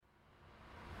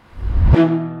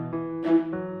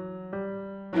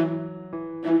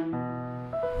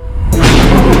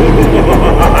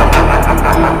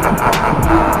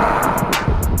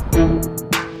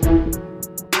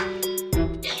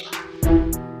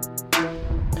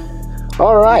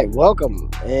All right, welcome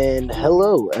and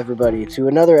hello, everybody, to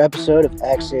another episode of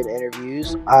XN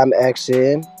Interviews. I'm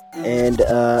XN, and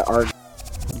our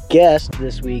guest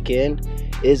this weekend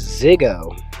is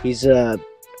Ziggo. He's a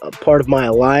part of my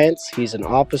alliance. He's an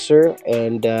officer,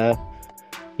 and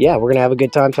yeah, we're gonna have a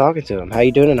good time talking to him. How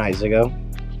you doing tonight, Ziggo?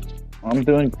 I'm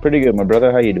doing pretty good, my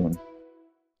brother. How you doing?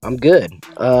 I'm good.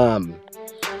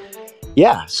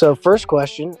 Yeah. So first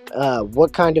question: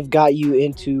 what kind of got you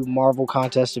into Marvel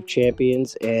Contest of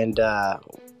Champions, and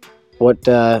what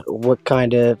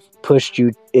kind of pushed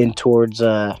you in towards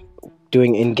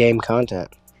doing in-game content?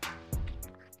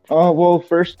 Well,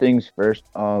 first things first.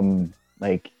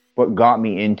 Like what got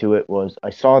me into it was I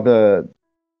saw the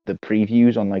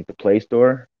previews on like the Play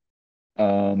Store.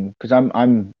 Because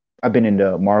I've been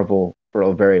into Marvel for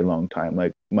a very long time.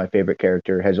 Like my favorite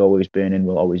character has always been and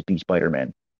will always be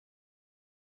Spider-Man.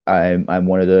 I'm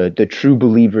one of the true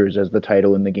believers, as the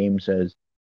title in the game says.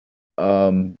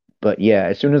 But yeah,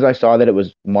 as soon as I saw that it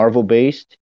was Marvel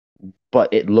based,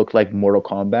 but it looked like Mortal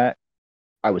Kombat,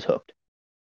 I was hooked.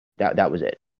 That was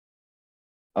it.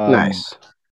 Um, Nice.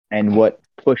 and what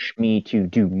pushed me to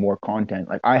do more content.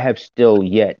 Like I have still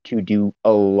yet to do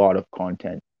a lot of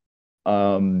content.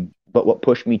 But what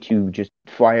pushed me to just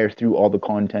fire through all the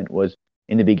content was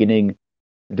in the beginning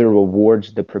the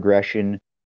rewards, the progression,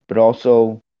 but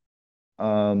also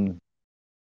um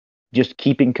just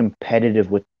keeping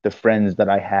competitive with the friends that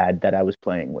I had that I was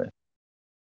playing with,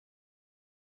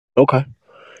 Okay. if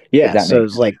Yeah. that So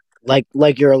makes it's sense.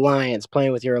 like your alliance,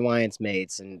 playing with your alliance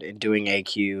mates and doing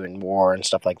AQ and war and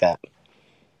stuff like that.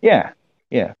 Yeah.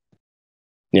 Yeah.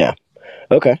 Yeah.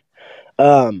 Okay.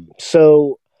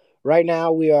 So right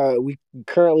now we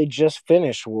currently just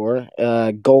finished war.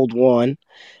 Gold one.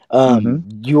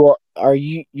 Mm-hmm.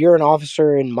 You're an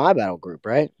officer in my battle group,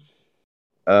 right?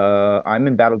 I'm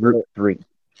in Battle Group 3.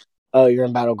 Oh, you're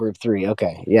in battle group 3.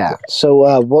 Okay. Yeah.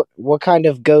 So what kind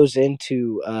of goes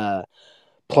into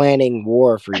planning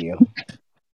war for you?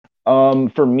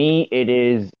 For me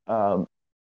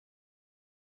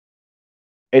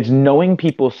it's knowing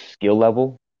people's skill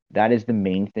level. That is the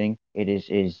main thing. It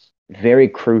is very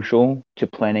crucial to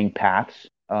planning paths.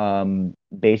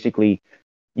 Basically,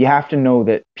 you have to know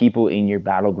that people in your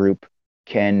battle group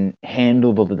can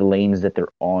handle the lanes that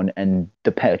they're on and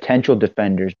the potential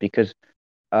defenders. Because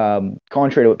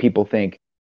contrary to what people think,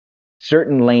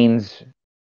 certain lanes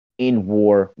in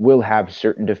war will have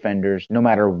certain defenders, no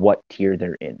matter what tier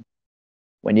they're in.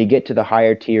 When you get to the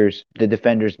higher tiers, the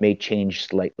defenders may change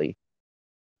slightly.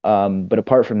 But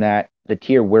apart from that, the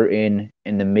tier we're in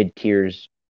the mid tiers,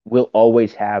 will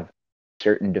always have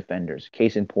certain defenders.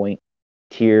 Case in point,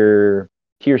 tier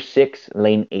 6,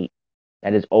 lane 8.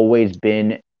 That has always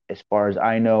been, as far as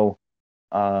I know,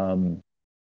 um,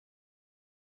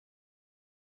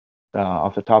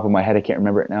 off the top of my head, I can't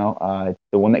remember it now.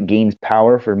 The one that gains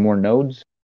power for more nodes.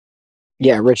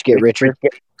 Yeah, rich get richer.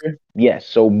 Yes,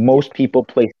 so most people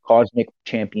place cosmic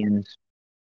champions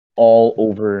all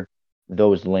over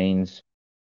those lanes.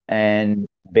 And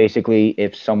basically,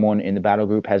 if someone in the battle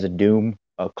group has a Doom,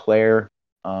 a Claire,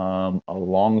 a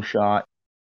long shot,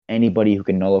 anybody who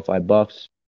can nullify buffs,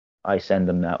 I send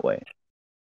them that way.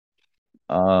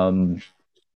 Um,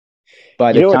 by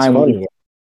You the know what's time we funny?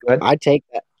 go ahead. I take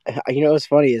that. You know what's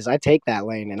funny is I take that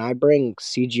lane and I bring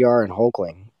CGR and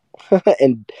Hulkling,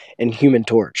 and Human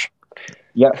Torch.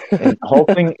 Yeah, and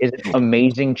Hulkling is an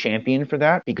amazing champion for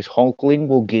that because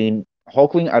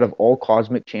Hulkling out of all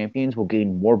cosmic champions will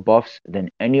gain more buffs than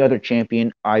any other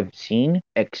champion I've seen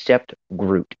except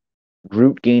Groot.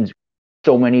 Groot gains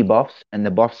so many buffs and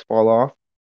the buffs fall off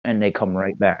and they come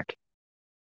right back.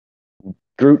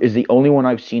 Groot is the only one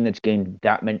I've seen that's gained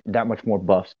that much more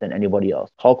buffs than anybody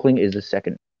else. Hulkling is the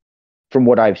second from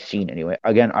what I've seen anyway.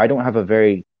 Again, I don't have a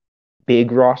very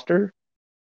big roster,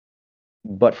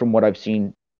 but from what I've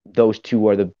seen, those two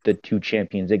are the two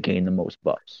champions that gain the most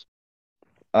buffs.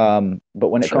 But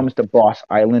when it Sure. comes to Boss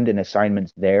Island and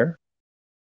assignments there,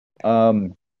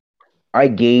 um, I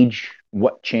gauge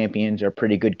what champions are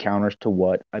pretty good counters to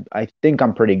what. I think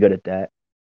I'm pretty good at that.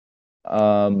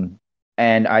 Um,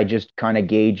 and I just kind of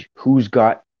gauge who's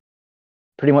got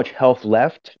pretty much health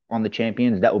left on the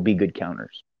champions that will be good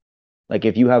counters. Like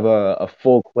if you have a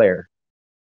full Claire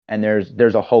and there's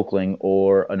a Hulkling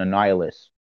or an Annihilus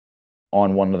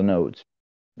on one of the nodes,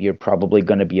 you're probably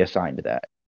going to be assigned to that.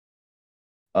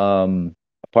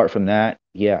 Apart from that,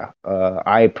 yeah,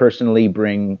 I personally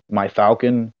bring my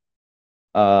Falcon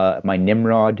My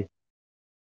Nimrod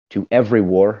to every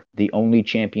war. The only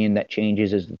champion that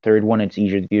changes is the third one. It's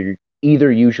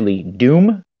either usually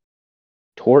Doom,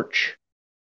 Torch,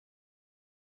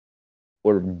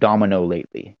 or Domino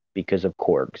lately because of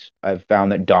Korgs. I've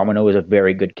found that Domino is a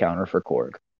very good counter for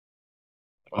Korg.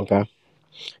 Okay.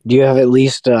 Do you have at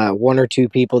least one or two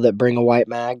people that bring a white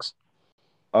mags?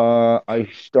 I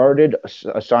started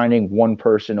assigning one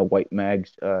person a white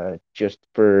mags just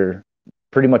for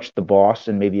pretty much the boss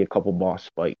and maybe a couple boss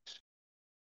fights.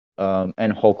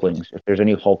 And Hulklings, if there's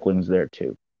any Hulklings there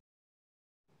too.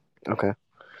 Okay.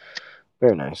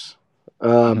 Very nice.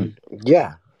 Mhm.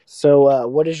 Yeah. So,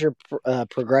 what is your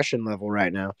progression level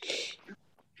right now?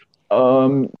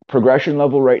 Progression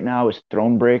level right now is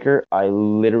Thronebreaker. I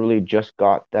literally just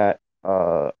got that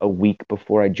a week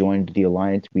before I joined the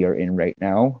alliance we are in right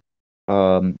now.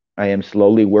 I am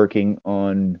slowly working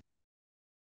on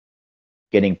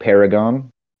getting Paragon.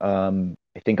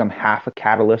 I think I'm half a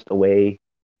catalyst away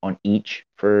on each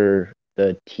for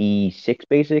the T6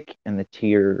 basic and the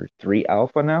tier 3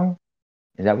 alpha now.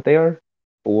 Is that what they are?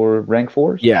 For rank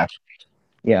fours? Yeah.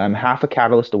 Yeah, I'm half a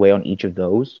catalyst away on each of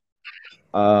those.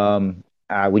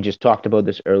 We just talked about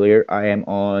this earlier. I am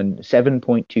on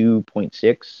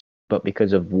 7.2.6, but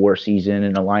because of War Season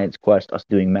and Alliance Quest, us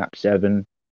doing map 7,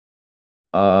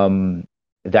 um,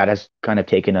 that has kind of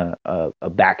taken a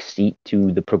back seat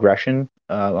to the progression.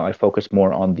 I focus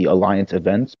more on the Alliance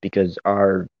events because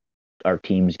our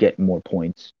teams get more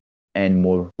points and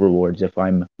more rewards if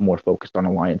I'm more focused on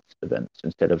Alliance events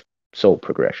instead of soul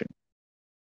progression.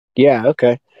 Yeah.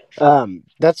 Okay.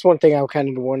 That's one thing I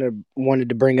kind of wanted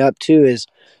to bring up too is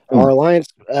our Mm, alliance.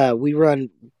 We run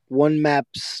one map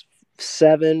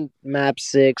 7, map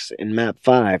 6, and map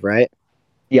 5, right?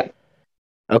 yeah,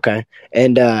 Okay.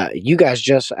 And you guys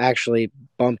just actually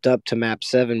bumped up to map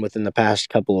 7 within the past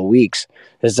couple of weeks.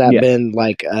 Has that yeah. been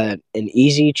like an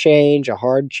easy change, a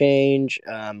hard change?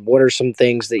 What are some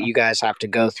things that you guys have to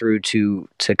go through to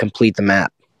complete the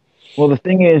map? Well, the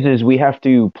thing is we have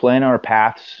to plan our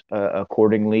paths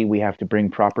accordingly. We have to bring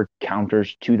proper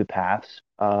counters to the paths.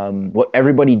 What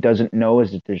everybody doesn't know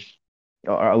is that there's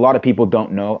a lot of people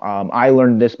don't know. I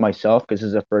learned this myself because this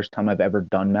is the first time I've ever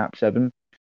done Map 7.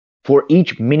 For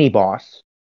each mini boss,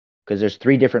 because there's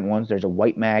three different ones, there's a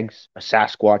White Mags, a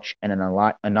Sasquatch, and an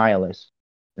Annihilus.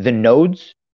 The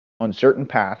nodes on certain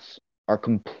paths are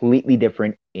completely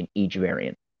different in each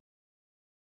variant.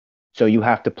 So you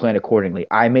have to plan accordingly.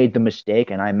 I made the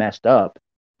mistake and I messed up.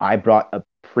 I brought a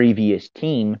previous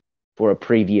team for a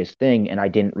previous thing and I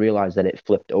didn't realize that it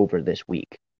flipped over this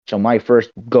week. So my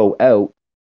first go out,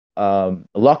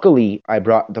 luckily I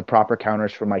brought the proper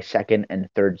counters for my second and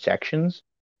third sections,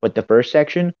 but the first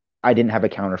section I didn't have a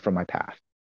counter for my path.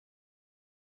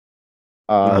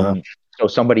 Uh-huh. Um, so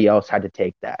somebody else had to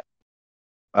take that.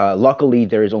 Luckily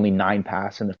there is only 9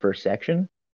 paths in the first section,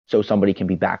 so somebody can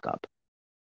be backup.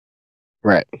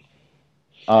 Right. Is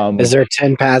Um, there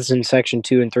 10 paths in section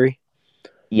 2 and 3?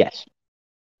 yes.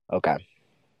 Okay.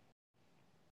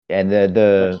 And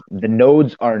the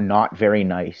nodes are not very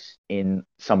nice in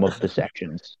some of the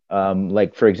sections.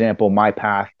 Like for example, my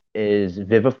path is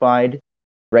vivified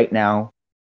right now,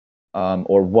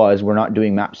 or was. We're not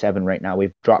doing map 7 right now.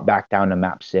 We've dropped back down to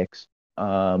map 6,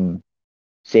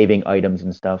 saving items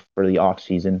and stuff for the off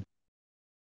season.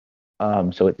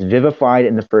 So it's vivified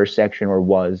in the first section, or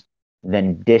was.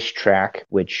 Then dish track,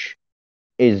 which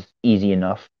is easy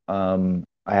enough. I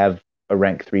have a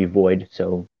rank 3 void,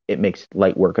 so it makes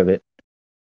light work of it.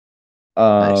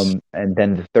 Nice. And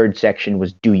then the third section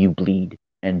was Do You Bleed?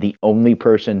 And the only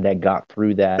person that got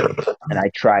through that, and I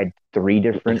tried three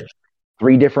different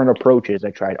approaches.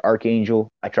 I tried Archangel,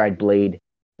 I tried Blade.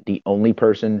 The only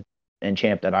person and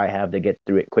champ that I have that gets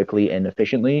through it quickly and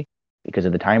efficiently because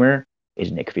of the timer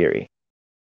is Nick Fury.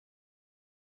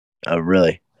 Oh,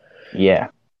 really? Yeah.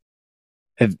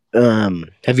 Have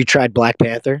you tried Black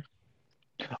Panther?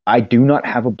 I do not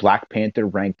have a Black Panther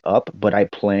ranked up, but I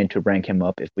plan to rank him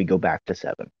up if we go back to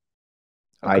 7.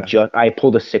 Okay. I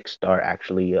pulled a 6 star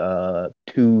actually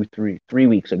 3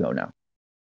 weeks ago now.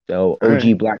 So All right.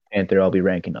 OG Black Panther, I'll be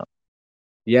ranking up.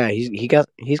 Yeah, he's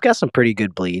got some pretty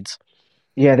good bleeds.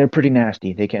 Yeah, they're pretty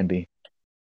nasty. They can be.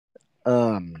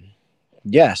 Um,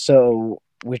 yeah. So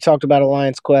we talked about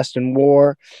Alliance Quest and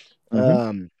War. Hmm.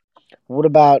 Um, what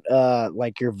about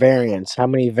like your variants? How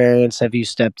many variants have you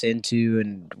stepped into,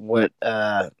 and what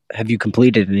have you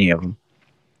completed any of them?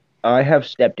 I have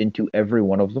stepped into every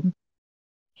one of them.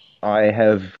 I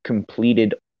have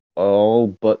completed all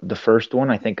but the first one.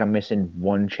 I think I'm missing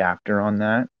one chapter on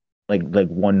that, like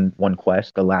one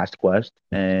quest, the last quest,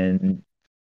 and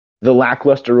the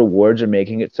lackluster rewards are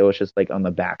making it so it's just like on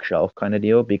the back shelf kind of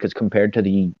deal because compared to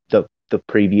the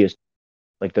previous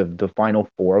like the final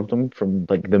four of them from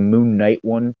like the Moon Knight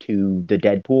one to the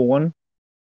Deadpool one,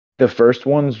 the first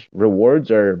one's rewards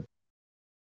are,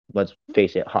 let's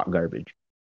face it, hot garbage.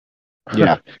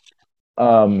 Yeah.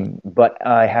 But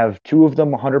I have two of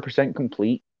them 100%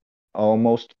 complete,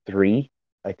 almost three.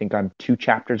 I think I'm two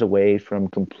chapters away from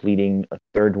completing a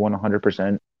third one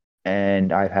 100%,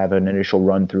 and I have an initial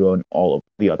run through on all of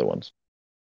the other ones.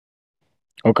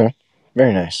 Okay.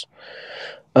 Very nice.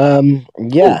 Oh,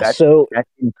 Yeah. that's So that's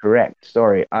incorrect.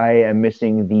 Sorry, I am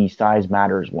missing the size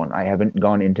matters one. I haven't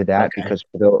gone into that okay. because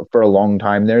for a long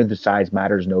time there, the size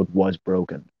matters node was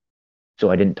broken, so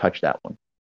I didn't touch that one.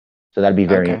 So that'd be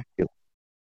variant Okay. two.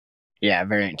 Yeah.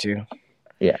 Variant two.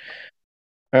 Yeah.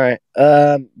 All right.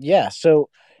 Yeah. So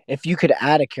if you could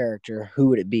add a character, who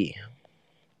would it be?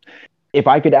 If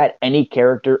I could add any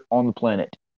character on the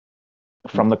planet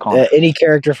from the comics, Any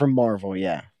character from Marvel.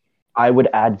 Yeah. I would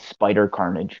add Spider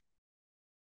Carnage.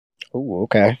 Oh.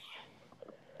 Okay.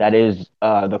 That is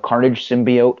the Carnage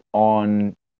symbiote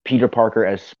on Peter Parker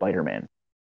as Spider-Man.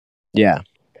 Yeah.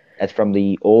 That's from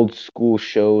the old school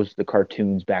shows, the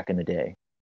cartoons back in the day,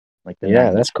 like the Yeah.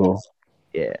 90s. That's cool.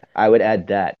 Yeah, I would add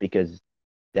that because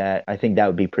I think that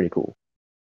would be pretty cool.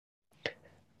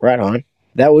 Right on.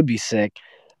 That would be sick.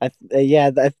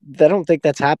 Yeah. I don't think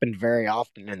that's happened very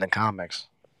often in the comics.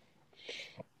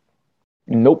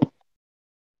 Nope.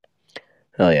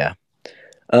 Hell yeah.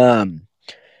 Um,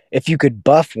 if you could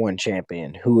buff one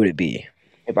champion, who would it be?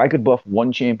 If I could buff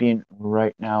one champion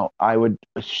right now, I would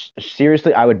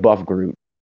seriously, I would buff Groot.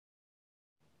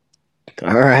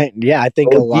 All right. Yeah, I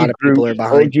think a lot OG of people Groot, are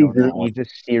behind you OG on that Groot one. needs a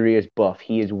serious buff.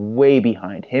 He is way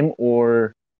behind him.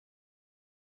 Or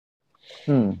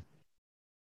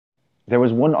there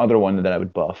was one other one that I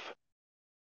would buff,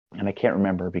 and I can't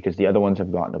remember because the other ones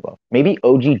have gotten a buff. Maybe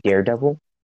OG Daredevil.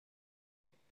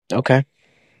 Okay.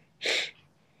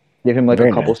 Give him like a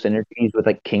Very couple nice. synergies with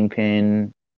like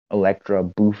Kingpin, Elektra,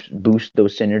 boost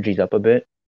those synergies up a bit.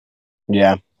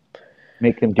 Yeah,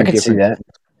 Make them I do could see different.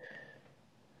 that.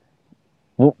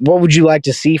 What would you like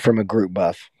to see from a group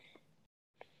buff?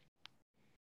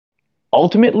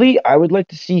 Ultimately, I would like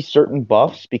to see certain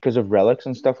buffs because of relics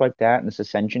and stuff like that, and this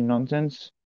ascension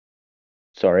nonsense.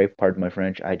 Sorry, pardon my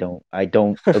French. I don't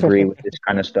agree with this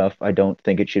kind of stuff. I don't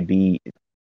think it should be.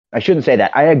 I shouldn't say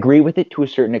that. I agree with it to a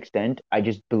certain extent. I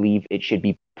just believe it should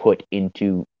be put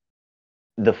into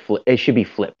the flip. It should be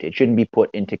flipped. It shouldn't be put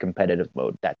into competitive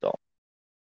mode. That's all.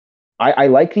 I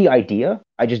like the idea.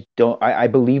 I just don't. I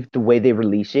believe the way they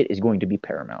release it is going to be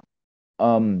paramount.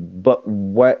 But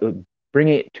what bring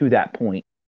it to that point?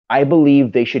 I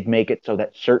believe they should make it so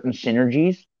that certain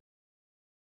synergies,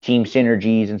 team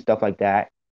synergies, and stuff like that,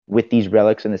 with these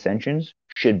relics and ascensions,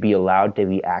 should be allowed to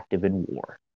be active in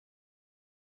war.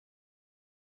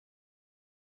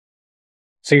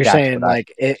 So you're That's saying what I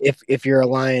like if your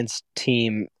alliance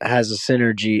team has a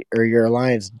synergy or your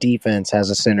alliance defense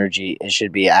has a synergy, it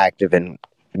should be active in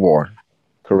war.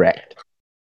 correct.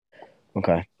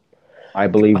 Okay. I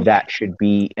believe that should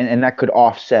be, and that could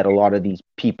offset a lot of these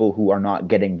people who are not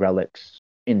getting relics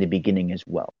in the beginning as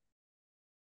well.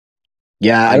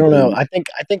 Yeah, I I don't know. believe,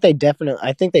 I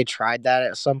think they tried that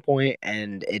at some point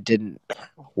and it didn't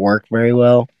work very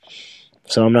well.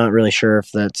 So I'm not really sure if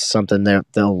that's something that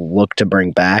they'll look to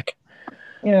bring back.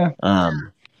 yeah,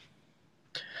 Um,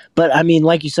 but I mean,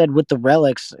 like you said, with the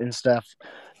relics and stuff,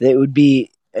 it would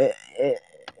be.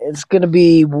 It's going to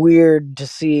be weird to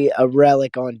see a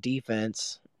relic on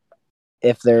defense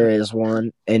if there is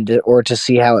one, or to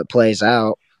see how it plays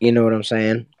out. You know what I'm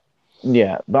saying?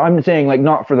 yeah. But I'm saying like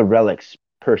not for the relics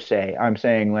per se. I'm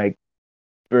saying like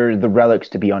for the relics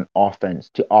to be on offense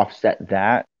to offset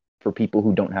that for people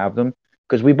who don't have them.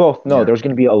 Because we both know Yeah. there's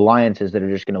going to be alliances that are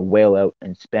just going to wail out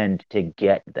and spend to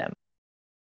get them.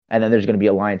 And then there's going to be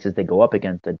alliances they go up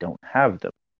against that don't have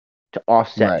them. To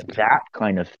offset Right. that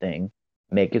kind of thing,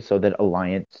 make it so that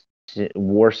alliance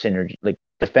war synergy, like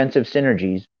defensive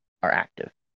synergies, are active.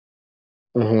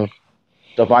 Hmm.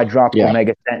 So if I drop Yeah.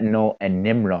 Omega Sentinel and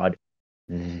Nimrod,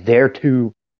 their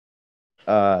two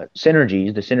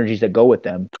synergies, the synergies that go with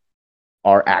them,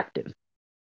 are active.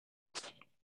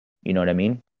 You know what I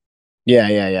mean? Yeah.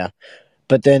 Yeah. Yeah.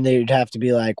 But then they'd have to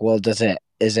be like, well, does it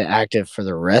is it active for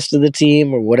the rest of the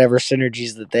team or whatever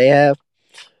synergies that they have?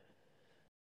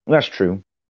 That's true.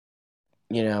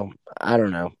 You know, I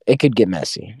don't know. It could get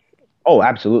messy. Oh,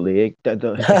 absolutely. That's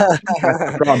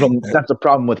the problem. That's the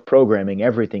problem with programming.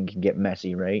 Everything can get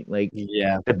messy, right? Like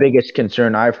Yeah. the biggest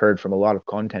concern I've heard from a lot of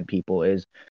content people is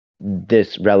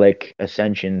this relic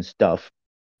ascension stuff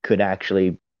could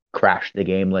actually crash the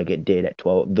game like it did at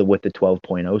 12 with the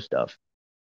 12.0 stuff.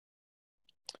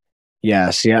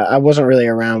 Yeah, see, I wasn't really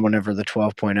around whenever the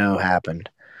 12.0 happened,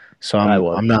 so I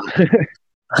was. I'm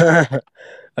not.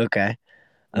 Okay.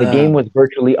 The game was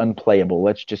virtually unplayable.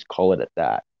 Let's just call it at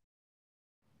that.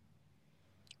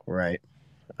 Right.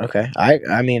 Okay.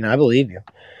 I mean, I believe you.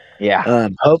 Yeah.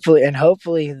 Hopefully,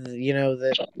 hopefully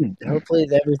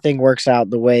everything works out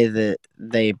the way that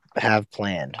they have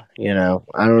planned. I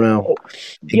don't know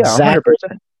Yeah, exactly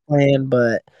 100%. plan,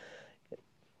 but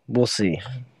we'll see.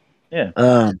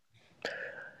 Yeah.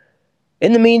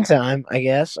 In the meantime, I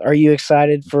guess, are you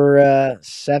excited for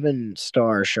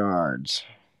 7-star shards?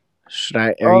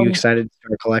 Are you Um, excited to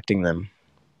start collecting them?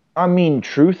 I mean,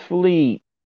 truthfully,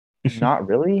 not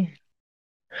really.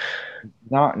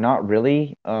 Not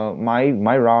really.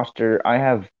 My roster, I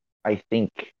have, I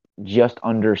think, just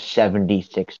under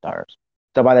 76 stars.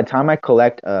 So by the time I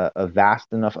collect a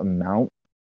vast enough amount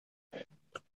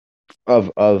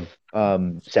of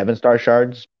 7-star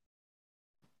shards,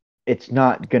 it's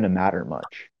not gonna matter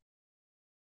much.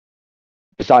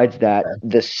 Besides that,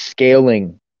 the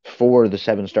scaling for the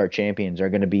 7-star champions are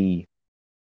gonna be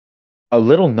a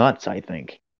little nuts, I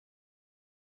think.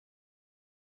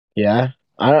 Yeah,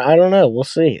 I don't know. We'll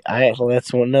see.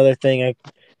 That's one other thing.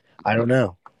 I don't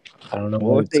know. I don't know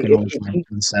Well, what it's going to look like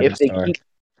for the if seven they star. keep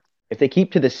if they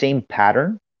keep to the same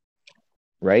pattern,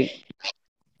 right?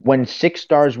 When 6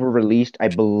 stars were released, I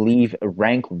believe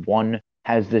rank 1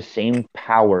 has the same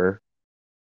power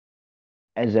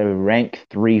as a rank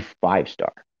 3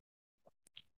 5-star.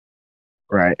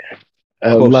 Right.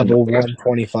 Close enough. Level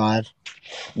 125.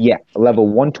 Yeah, a level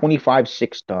 125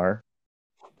 6-star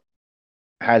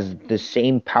has the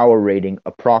same power rating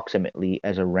approximately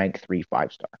as a rank 3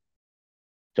 5-star.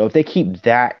 So if they keep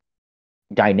that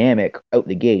dynamic out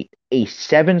the gate, a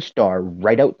 7-star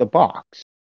right out the box,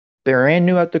 brand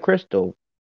new out the crystal,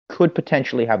 could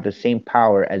potentially have the same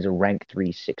power as a rank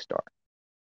 3 6-star.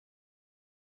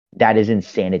 That is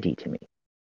insanity to me.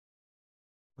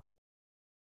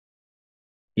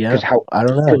 Yeah. Because how I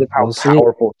don't know. because of how We'll see.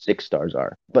 powerful 6-stars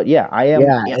are. But yeah,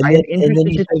 Yeah, I am and then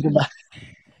interested you to think see. about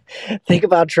think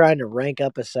about trying to rank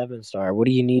up a 7-star. What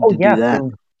do you need Oh to do yeah, that?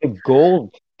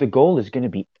 the gold is going to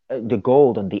be the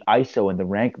gold and the ISO and the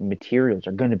rank materials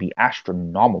are going to be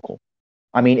astronomical.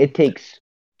 I mean, it takes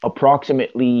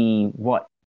approximately what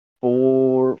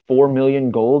 4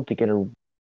 million gold to get a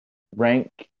rank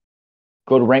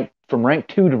go to rank from rank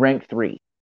 2 to rank 3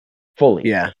 fully.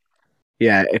 Yeah.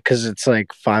 Yeah, because it's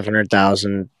like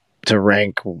 500,000 to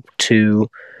rank 2,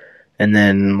 and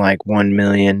then like 1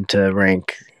 million to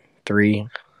rank 3,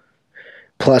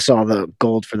 plus all the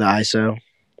gold for the ISO.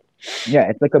 Yeah,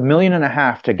 it's like 1.5 million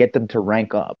to get them to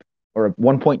rank up, or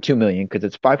 1.2 million because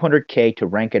it's 500K to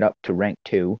rank it up to rank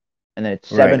 2, and then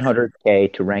it's Right.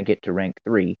 700K to rank it to rank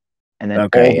 3, and then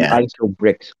Okay, yeah.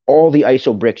 all the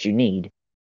ISO bricks you need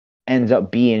ends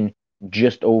up being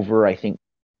just over, I think,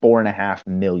 4.5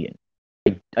 million.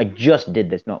 I just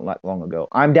did this not long ago.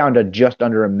 I'm down to just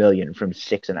under 1 million from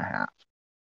 6.5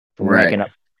 from Right. ranking up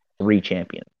 3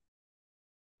 champions.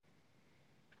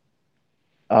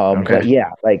 Okay. But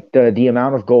yeah, like the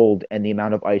amount of gold and the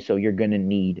amount of ISO you're gonna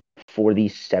need for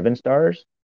these 7 stars,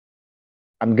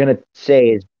 I'm gonna say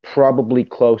is probably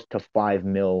close to 5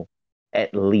 mil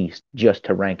at least just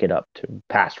to rank it up to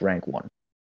past rank 1.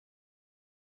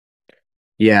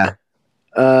 Yeah.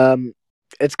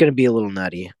 It's gonna be a little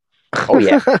nutty. Oh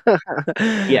yeah,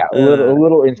 yeah, uh, a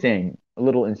little insane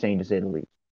to say the least.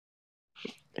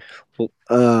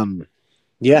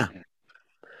 yeah.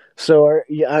 So,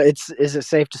 is it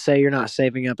safe to say you're not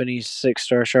saving up any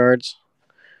 6-star shards?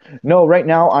 No, right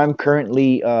now I'm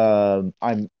currently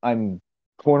I'm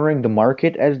cornering the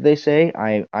market, as they say.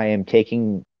 I am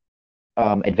taking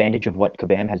advantage of what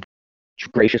Kabam has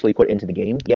graciously put into the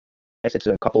game. Yes, it's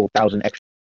a couple thousand extra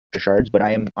shards, but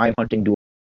I'm hunting dual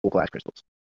class crystals.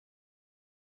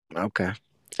 Okay.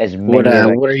 As many as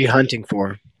I What are you hunting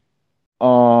for?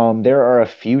 there are a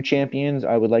few champions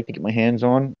I would like to get my hands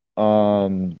on.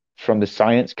 From the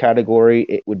science category,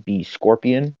 it would be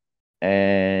Scorpion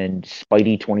and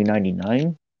Spidey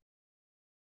 2099.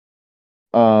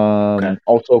 Okay.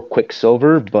 Also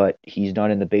Quicksilver, but he's not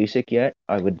in the basic yet.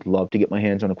 I would love to get my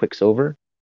hands on a Quicksilver.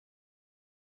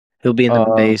 He'll be in the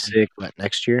Um, basic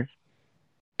next year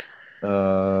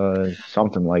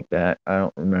Something like that. I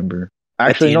don't remember. at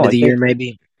Actually, the end no, of I the think year,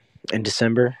 maybe in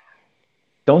December.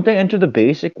 don't they enter the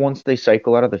basic once they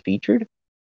cycle out of the featured?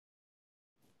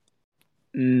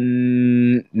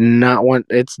 Not one.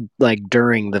 It's like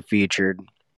during the featured.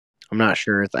 I'm not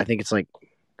sure. I think it's like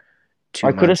two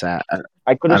I could have months out.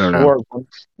 I could I have don't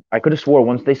know. swore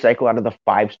once they cycle out of the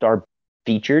 5-star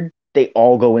featured, they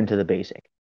all go into the basic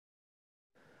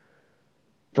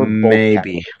for both Maybe.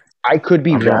 categories. I could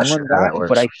be I'm not wrong sure on how that, that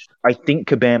but works. I think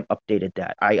Kabam updated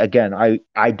that.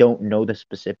 I don't know the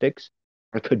specifics.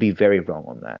 I could be very wrong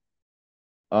on that.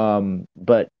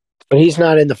 But But he's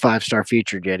not in the 5-star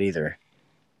featured yet either,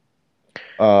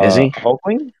 is he?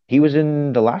 Hulkling, he was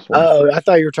in the last one. Oh, I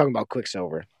thought you were talking about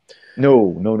Quicksilver.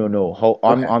 No, no, no, no.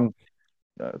 Okay. I'm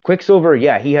Quicksilver.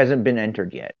 Yeah, he hasn't been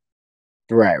entered yet.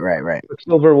 Right, right, right.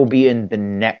 Quicksilver will be in the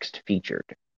next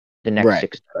featured, the next Right.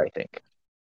 6 star, I think.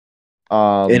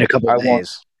 In a couple I want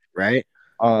days, right?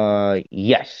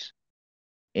 yes,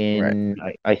 Right. in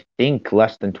I think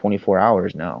less than 24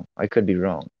 hours now. I could be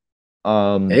wrong.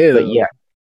 But Ew. yeah,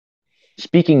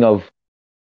 speaking of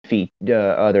feat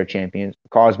other champions,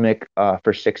 Cosmic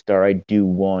for 6 star, I do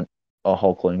want a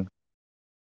Hulkling.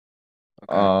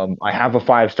 Okay. I have a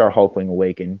 5 star Hulkling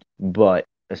Awakened, but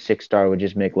a 6 star would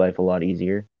just make life a lot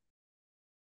easier.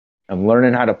 I'm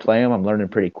learning how to play him. I'm learning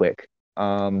pretty quick.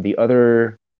 The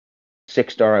other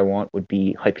 6 star I want would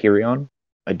be Hyperion.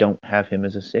 I don't have him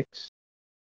as a 6.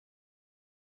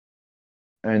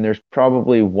 And there's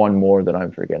probably one more that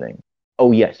I'm forgetting.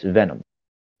 Oh yes, Venom.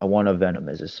 I want a Venom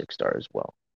as a 6 star as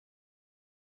well.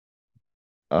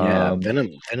 Yeah, Um,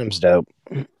 Venom's dope.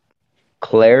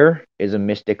 Claire is a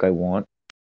Mystic I want.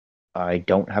 I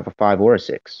don't have a 5 or a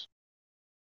 6.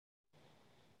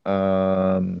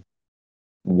 Um,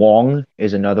 Wong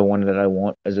is another one that I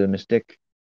want as a Mystic.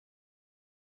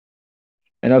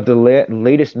 And of the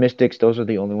latest Mystics, those are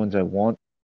the only ones I want.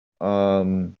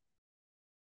 Um,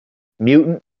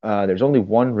 Mutant, there's only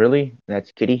one really.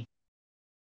 That's Kitty.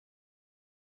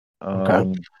 Okay.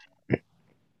 Um,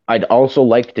 I'd also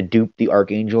like to dupe the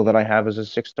Archangel that I have as a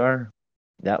 6 star.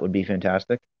 That would be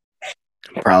fantastic.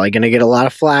 Probably gonna get a lot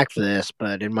of flack for this,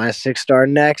 but in my 6-star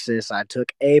Nexus, I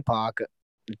took APOC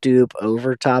dupe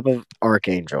over top of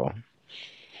Archangel.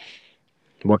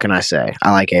 What can I say?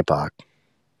 I like APOC.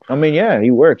 I mean, yeah,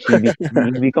 he works. He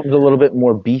becomes a little bit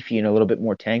more beefy and a little bit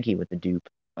more tanky with the dupe.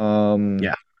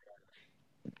 Yeah.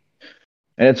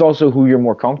 And it's also who you're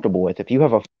more comfortable with. If you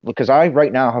have because I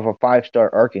right now have a 5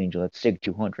 star Archangel at Sig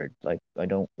 200. Like I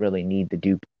don't really need the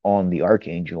dupe on the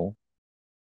Archangel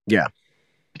Yeah.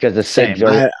 because the Same. Sigs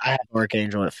are I have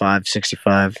Archangel at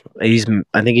 565. I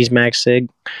think he's max Sig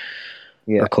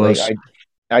yeah, or like close.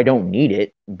 I don't need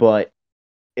it, but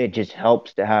it just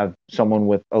helps to have someone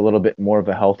with a little bit more of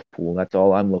a health pool. That's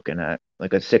all I'm looking at.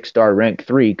 Like a 6 star rank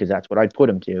 3, because that's what I'd put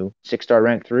him to. 6 star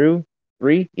rank through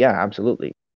 3? Yeah,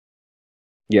 absolutely.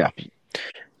 Yeah.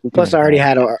 We Plus, can I already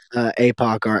have had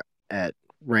APOC at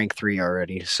rank 3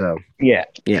 already. So, yeah.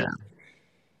 yeah.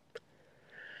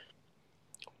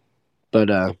 But,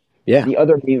 yeah. The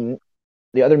other mutant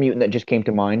the other mutant that just came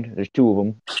to mind, there's two of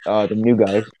them. The new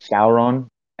guys, Sauron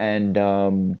and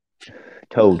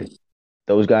Toad.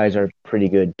 Those guys are pretty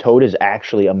good. Toad is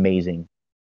actually amazing.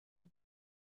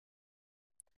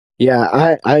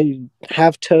 Yeah, I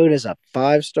have Toad as a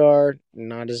 5-star,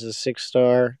 not as a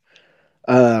 6-star.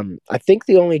 I think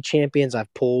the only champions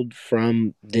I've pulled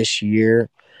from this year,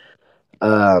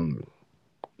 um,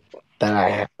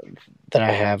 that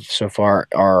I have so far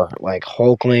are like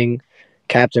Hulkling,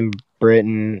 Captain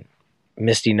Britain,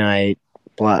 Misty Knight,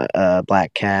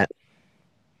 Black Cat.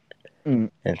 Mm,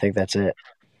 I think that's it.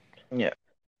 yeah,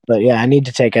 But yeah, I need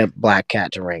to take a Black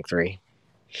Cat to rank 3.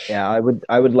 yeah.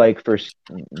 I would like first.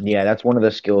 Yeah, that's one of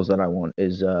the skills that I want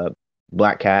is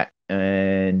Black Cat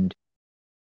and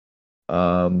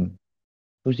um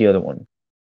who's the other one?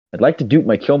 I'd like to dupe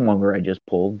my Killmonger I just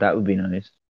pulled. That would be nice.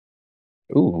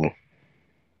 Ooh,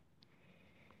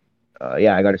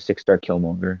 Yeah, I got a 6 star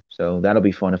Killmonger, so that'll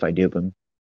be fun if I dupe him.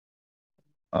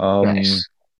 Um, nice.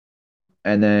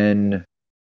 and then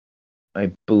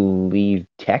I believe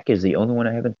Tech is the only one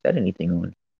I haven't said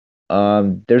anything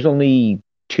on. There's only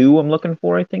two I'm looking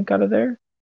for, I think, out of there.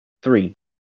 Three.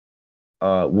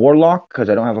 Warlock, because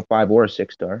I don't have a 5 or a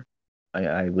 6 star.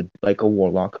 I would like a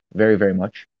Warlock very, very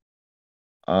much.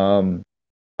 Um,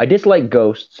 I dislike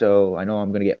Ghost, so I know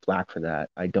I'm gonna get flack for that.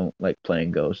 I don't like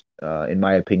playing Ghost. In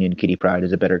my opinion, Kitty Pryde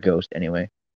is a better Ghost anyway.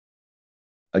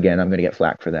 Again, I'm gonna get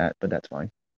flack for that, but that's fine.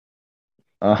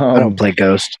 I don't Um, play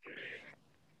Ghost.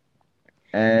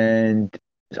 and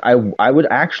I would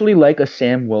actually like a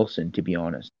Sam Wilson, to be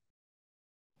honest.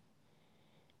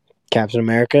 Captain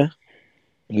America.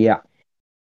 Yeah,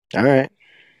 All right.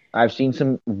 I've seen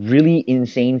some really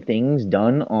insane things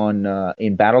done on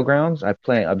in Battlegrounds. I've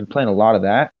been playing a lot of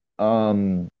that.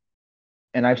 Um,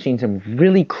 and I've seen some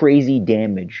really crazy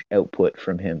damage output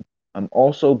from him. I'm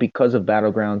also, because of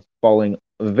Battlegrounds, falling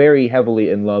very heavily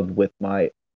in love with my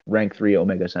rank 3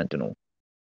 Omega Sentinel.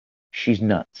 She's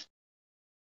nuts.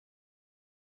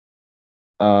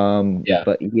 Yeah.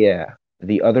 But yeah,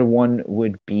 the other one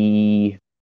would be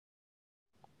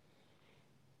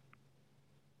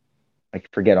I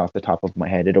forget off the top of my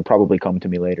head. It'll probably come to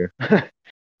me later.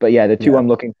 But yeah, the two Yeah. I'm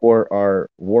looking for are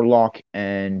Warlock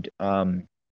and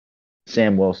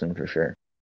Sam Wilson for sure.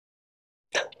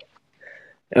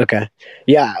 Okay.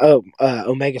 Yeah. Oh,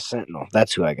 Omega Sentinel.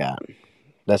 That's who I got.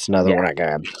 That's another Yeah. one I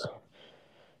grabbed.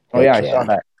 Oh yeah, Heck I saw yeah.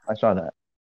 that. I saw that.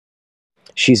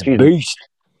 She's a She's beast.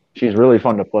 she's really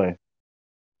fun to play.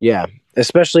 Yeah.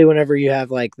 Especially whenever you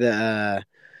have like the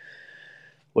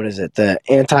what is it? The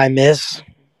anti miss.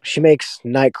 She makes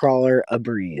Nightcrawler a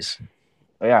breeze.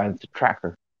 Oh, yeah, it's a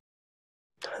tracker.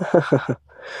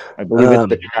 I believe it's um.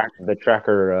 the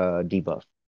tracker debuff,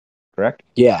 correct?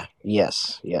 Yeah.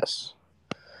 Yes. Yes.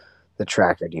 The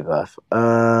tracker debuff.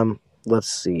 Let's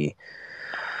see.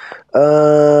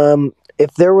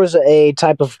 If there was a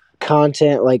type of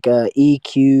content like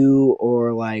EQ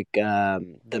or like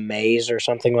the maze or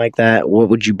something like that, what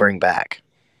would you bring back?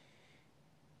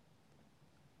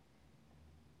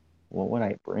 What would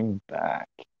I bring back?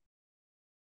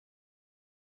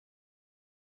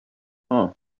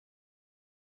 Huh.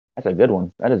 That's a good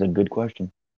one. That is a good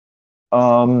question.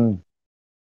 I'm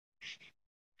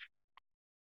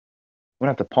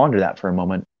gonna have to ponder that for a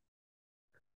moment.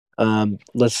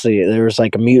 Let's see. There was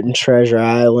like a mutant treasure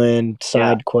island Yeah,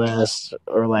 side quest,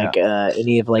 or yeah. like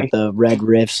any of like I the red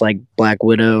rifts, like Black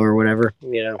Widow or whatever.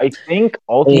 I think Anything.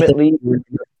 ultimately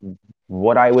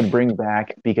what I would bring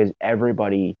back because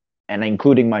everybody, and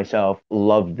including myself,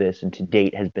 loved this and to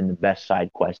date has been the best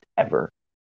side quest ever.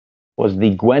 Was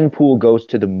the Gwenpool goes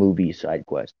to the movie side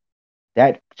quest.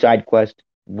 That side quest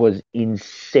was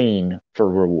insane for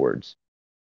rewards.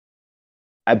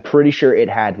 I'm pretty sure it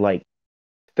had like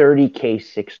 30K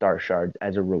 6-star shards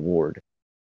as a reward.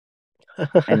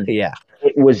 And Yeah,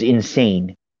 it was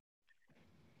insane.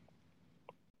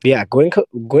 yeah.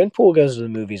 Gwenpool goes to the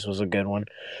movies was a good one.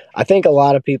 I think a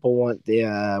lot of people want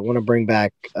to bring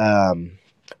back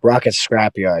Rocket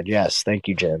Scrapyard. Yes, thank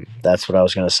you, Jim. That's what I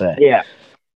was gonna say. Yeah,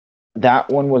 that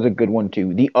one was a good one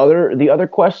too. The other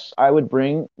quests I would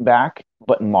bring back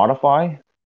but modify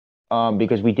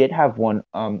because we did have one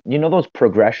those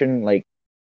progression like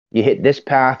you hit this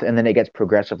path and then it gets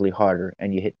progressively harder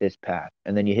and you hit this path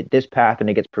and then you hit this path and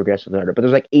it gets progressively harder. But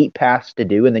there's like 8 paths to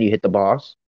do and then you hit the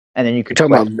boss and then you You're could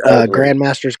talking quest about all the way.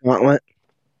 Grandmaster's Gauntlet.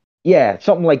 Yeah,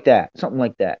 something like that. Something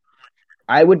like that.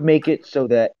 I would make it so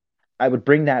that I would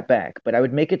bring that back, but I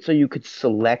would make it so you could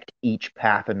select each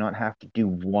path and not have to do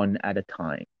one at a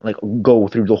time. Like go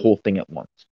through the whole thing at once.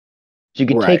 So you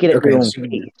could Right. take it at your Okay. own So you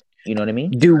pace. You know what I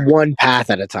mean? do one path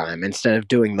at a time instead of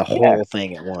doing the Yeah. whole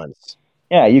thing at once.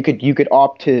 Yeah, you could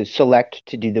opt to select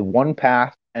to do the one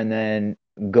path and then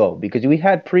go because we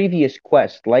had previous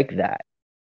quests like that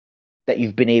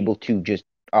you've been able to just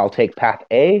I'll take path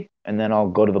A and then I'll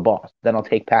go to the boss. Then I'll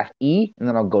take path E and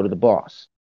then I'll go to the boss.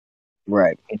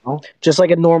 Right. You know? Just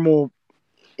like a normal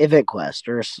event quest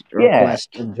or Yeah.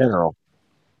 quest in general.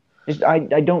 Just I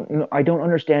don't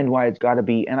understand why it's got to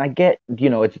be, and I get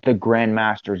it's the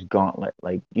Grandmaster's Gauntlet,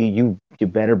 like you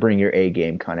better bring your A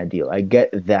game kind of deal. I get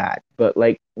that, but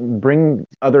like bring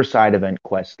other side event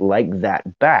quests like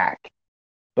that back,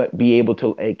 but be able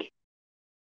to like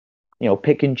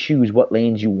pick and choose what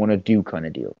lanes you want to do kind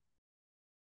of deal,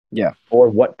 Yeah. or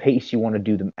what pace you want to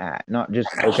do them at, not just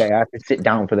okay I have to sit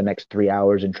down for the next 3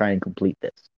 hours and try and complete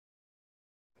this.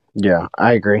 Yeah,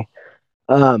 I agree.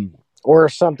 Or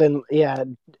something. Yeah,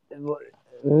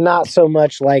 not so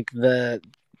much like the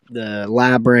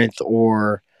labyrinth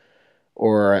or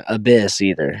abyss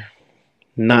either.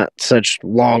 Not such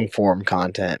long form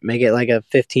content. Make it like a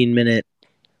 15-minute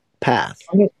path,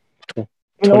 I mean, you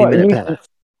know 20 what? minute You path.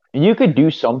 you could do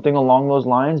something along those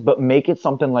lines, but make it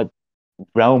something like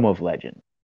Realm of Legend.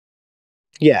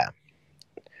 Yeah,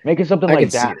 Make it something I like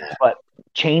could see that, but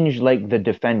change like the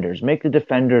defenders. Make the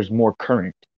defenders more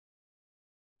current.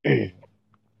 that.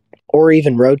 Or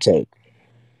even rotate.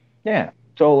 Yeah.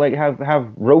 So like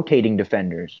have rotating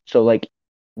defenders. So like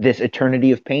this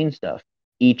Eternity of Pain stuff.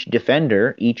 Each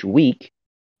defender each week,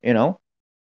 you know,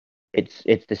 it's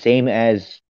the same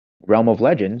as Realm of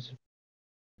Legends,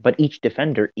 but each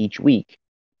defender each week,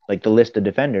 like the list of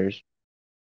defenders,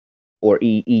 or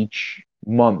each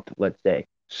month, let's say,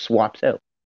 swaps out.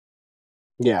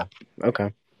 Yeah.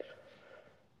 Okay.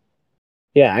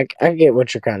 Yeah, I get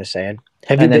what you're kind of saying.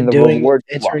 Have you And then been the doing rewards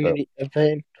swap out. Eternity of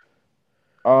Pain?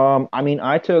 I mean,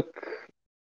 I took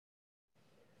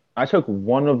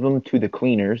one of them to the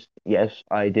cleaners. Yes,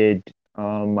 I did.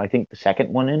 I think the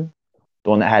second one in, the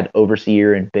one that had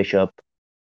Overseer and Bishop.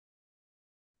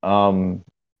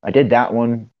 I did that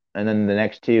one. And then the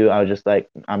next two, I was just like,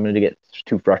 I'm gonna get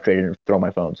too frustrated and throw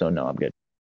my phone. So no, I'm good.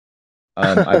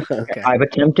 Okay. I've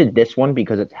attempted this one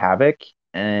because it's Havoc,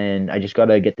 and I just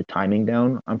gotta get the timing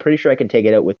down. I'm pretty sure I can take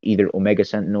it out with either Omega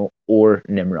Sentinel or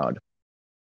Nimrod.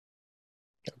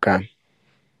 Okay.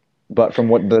 But from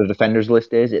what the defenders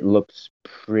list is, it looks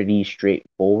pretty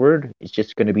straightforward. It's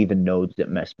just going to be the nodes that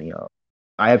mess me up.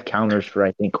 I have counters for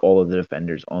I think all of the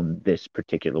defenders on this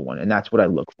particular one, and that's what I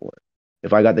look for.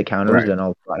 If I got the counters, Right. then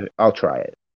I'll try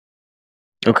it.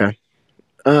 Okay.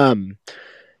 Um,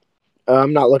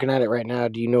 I'm not looking at it right now.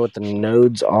 Do you know what the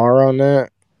nodes are on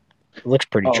that? It looks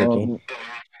pretty tricky.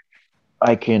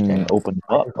 I can Yeah. open them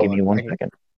I up. can Give pull me it. one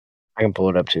second. I can pull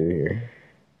it up too here.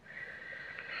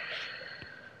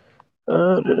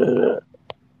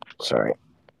 Sorry.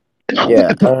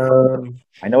 Yeah.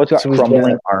 I know it's got So we've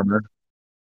crumbling got armor.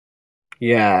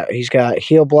 he's got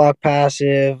heal block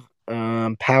passive,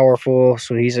 powerful,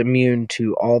 so he's immune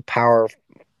to all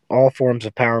forms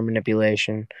of power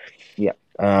manipulation. Yeah.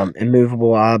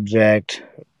 Immovable object,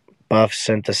 buff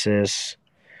synthesis,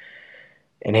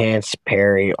 enhanced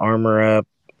parry, armor up,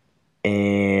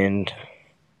 and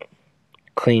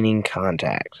cleaning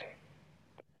contact.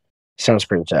 Sounds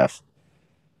pretty tough.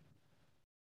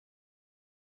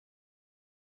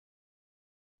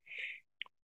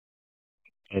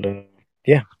 But,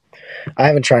 yeah, I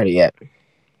haven't tried it yet,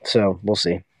 so we'll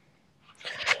see.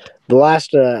 The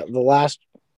last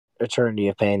Eternity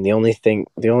of Pain. I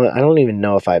don't even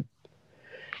know if I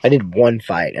did one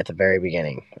fight at the very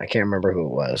beginning. I can't remember who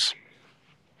it was.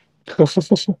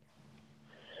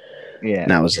 Yeah.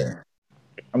 That was it.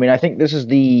 I mean, I think this is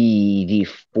the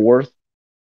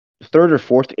third or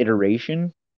fourth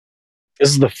iteration. This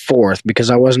is the fourth because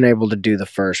I wasn't able to do the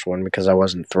first one because I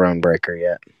wasn't Thronebreaker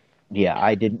yet. Yeah,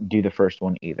 I didn't do the first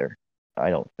one either. I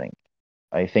don't think.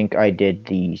 I think I did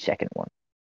the second one.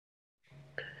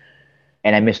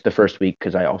 And I missed the first week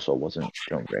because I also wasn't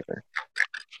Thronebreaker.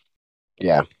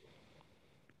 Yeah.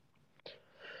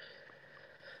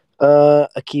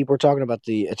 Akib, we're talking about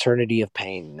the Eternity of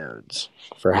Pain nodes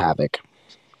for Havoc.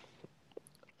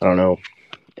 I don't know.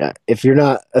 Yeah, if you're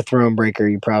not a Thronebreaker,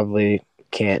 you probably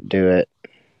can't do it.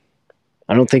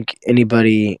 I don't think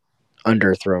anybody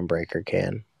under Thronebreaker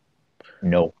can.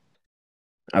 No.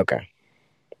 Okay.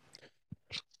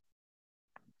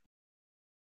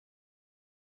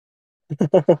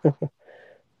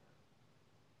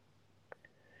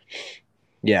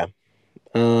 Yeah.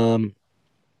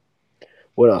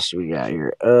 What else do we got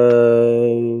here?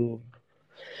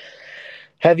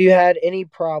 Have you had any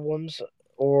problems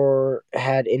or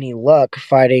had any luck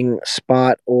fighting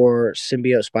Spot or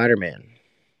Symbiote Spider-Man?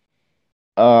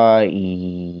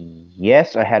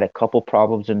 Yes, I had a couple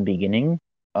problems in the beginning.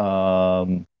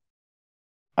 Um,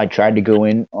 I tried to go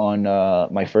in on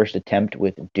my first attempt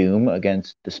with Doom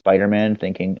against the Spider-Man,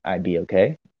 thinking I'd be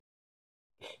okay.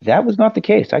 That was not the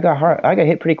case. I got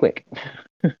hit pretty quick.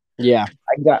 Yeah.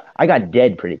 I got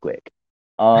dead pretty quick.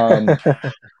 Um,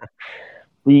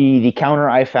 the counter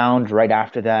I found right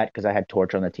after that, because I had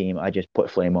Torch on the team, I just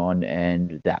put Flame on,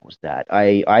 and that was that.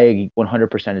 I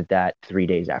 100%ed that 3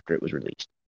 days after it was released.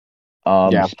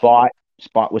 Yeah. Spot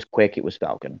was quick. It was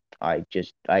Falcon. I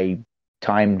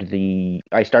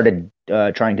started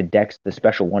trying to dex the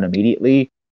special one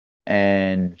immediately,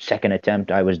 and second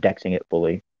attempt I was dexing it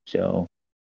fully. So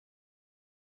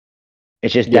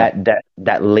it's just Yeah.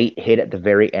 that late hit at the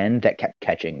very end that kept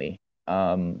catching me.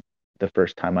 Um, the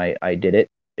first time I did it,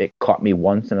 it caught me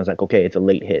once, and I was like, okay, it's a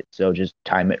late hit, so just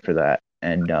time it for that.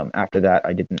 And after that,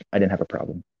 I didn't have a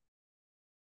problem.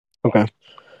 Okay.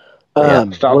 But yeah,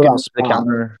 What about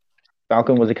Spot?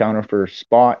 Falcon was a counter for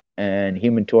Spot, and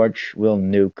Human Torch will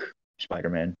nuke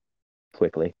Spider-Man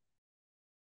quickly.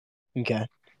 Okay.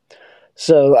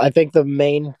 So I think the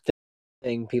main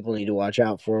thing people need to watch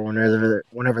out for whenever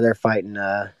they're fighting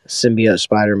Symbiote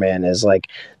Spider-Man is like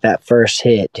that first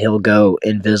hit, he'll go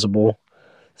invisible.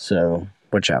 So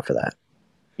watch out for that.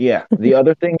 Yeah, the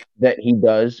other thing that he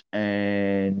does,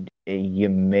 and it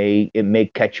may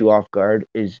catch you off guard,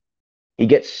 is he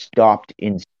gets stopped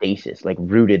in stasis, like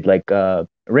rooted, like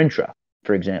Rintra,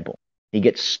 for example. He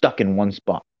gets stuck in one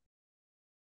spot.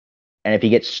 And if he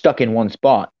gets stuck in one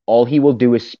spot, all he will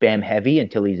do is spam heavy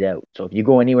until he's out. So if you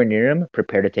go anywhere near him,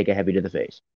 prepare to take a heavy to the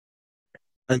face.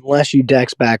 Unless you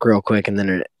dex back real quick and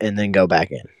then go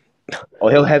back in. Oh,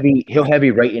 he'll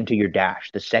heavy right into your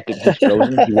dash. The second he's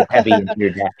frozen, he will heavy into your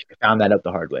dash. I found that out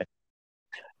the hard way.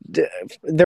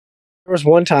 There was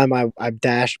one time I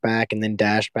dashed back and then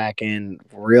dashed back in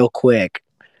real quick.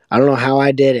 I don't know how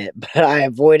I did it, but I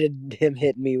avoided him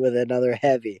hitting me with another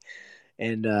heavy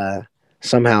and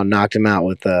somehow knocked him out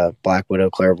with Black Widow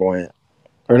Clairvoyant.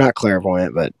 or not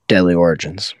clairvoyant, but Deadly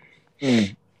Origins. Mm.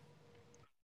 It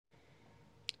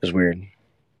was weird,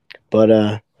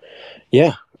 but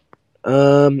yeah.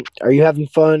 Are you having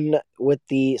fun with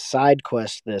the side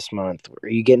quest this month? Are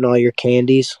you getting all your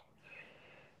candies?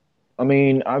 I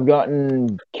mean, I've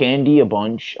gotten candy a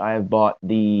bunch. I've bought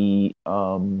the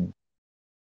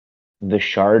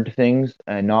shard things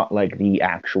and not like the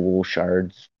actual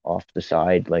shards off the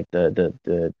side, like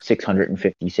the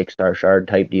 656 star shard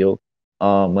type deal.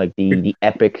 Like the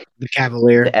epic, The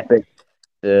Cavalier. the epic,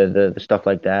 the stuff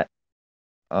like that.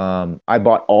 I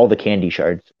bought all the candy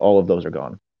shards. All of those are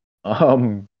gone.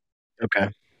 Um, Okay.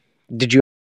 Did you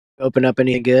open up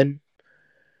anything good?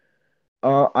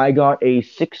 I got a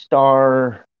 6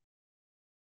 star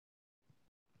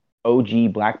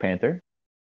OG Black Panther.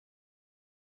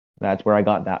 That's where I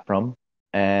got that from.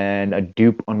 And a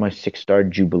dupe on my 6 star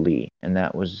Jubilee, and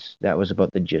that was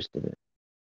about the gist of it.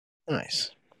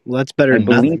 Nice. Well, that's better I than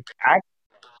believe, nothing.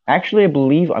 actually, I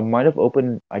believe I might have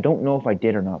opened. I don't know if I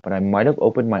did or not, but I might have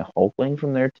opened my Hulkling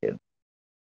from there too.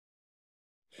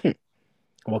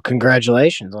 Well,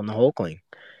 congratulations on the Hulkling.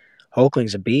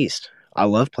 Hulkling's a beast. I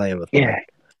love playing with Yeah,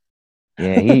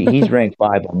 mine. yeah, he's ranked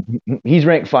 5. He's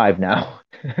ranked 5 now.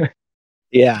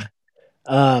 Yeah.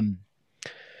 Um.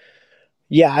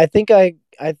 Yeah. I think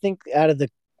out of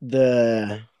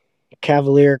the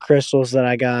Cavalier crystals that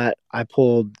I got, I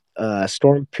pulled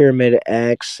Storm Pyramid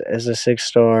X as a 6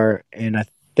 star, and I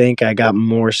think I got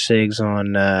more SIGs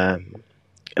on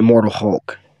Immortal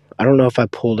Hulk. I don't know if I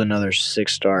pulled another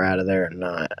 6 star out of there or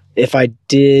not. If I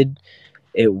did,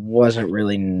 it wasn't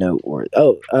really noteworthy.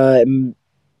 Oh,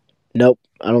 nope.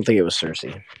 I don't think it was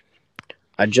Cersei.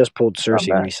 I just pulled Not Cersei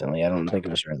bad. recently. I don't think it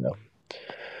was her though.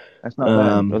 That's not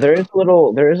bad. Um, Well, there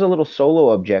is a little solo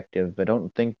objective, but I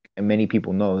don't think many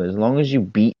people know. As long as you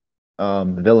beat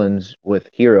villains with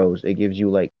heroes, it gives you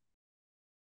like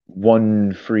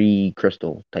one free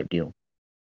crystal type deal.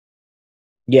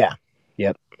 yeah,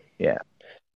 yep. Yeah.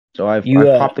 So I've You,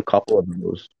 I've popped a couple of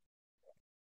those.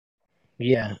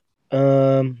 yeah.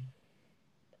 Um,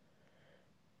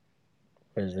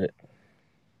 what is it?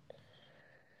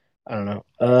 I don't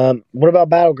know. What about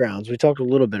Battlegrounds? We talked a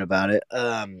little bit about it.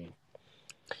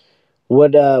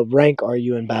 What rank are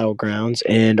you in Battlegrounds,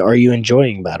 and are you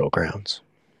enjoying Battlegrounds?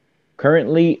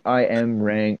 Currently, I am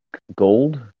ranked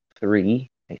gold 3,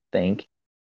 I think.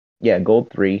 Yeah, gold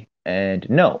 3. And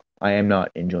no, I am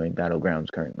not enjoying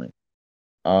Battlegrounds currently.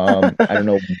 I don't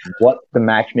know what the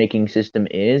matchmaking system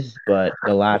is, but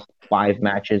the last 5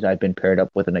 matches I've been paired up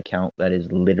with an account that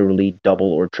is literally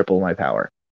double or triple my power.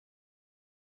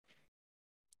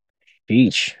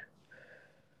 Beach.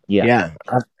 Yeah.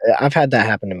 Yeah, I've had that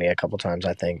happen to me a couple times,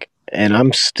 I think, and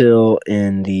I'm still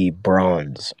in the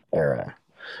bronze era.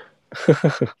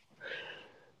 Okay.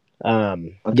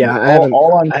 Yeah,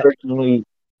 All I'm personally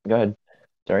go ahead.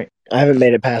 Sorry. I haven't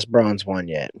made it past bronze one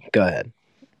yet. Go ahead.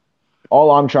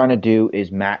 All I'm trying to do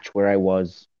is match where I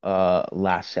was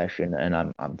last session, and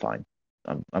I'm fine.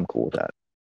 I'm cool with that.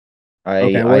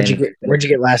 Okay, I am Where'd you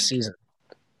get last season?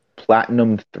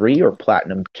 platinum 3 or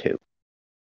platinum 2.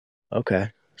 Okay,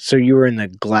 so you were in the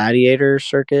gladiator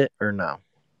circuit or no?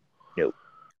 Nope.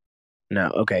 No.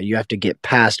 Okay, you have to get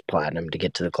past platinum to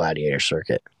get to the gladiator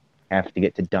circuit. Have to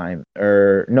get to diamond,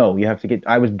 or no, you have to get.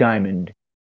 I was diamond.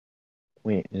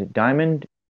 Wait, is it diamond?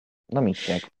 Let me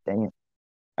check. Dang it.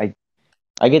 I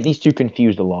I get these two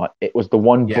confused a lot. It was the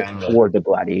one Yeah. I know. before the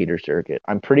gladiator circuit.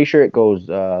 I'm pretty sure it goes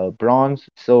bronze,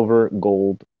 silver,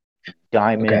 gold, Okay,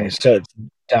 diamond, so it's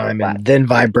diamond, platinum. then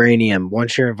vibranium.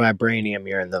 Once you're in vibranium,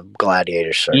 you're in the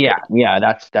gladiator circuit. Yeah,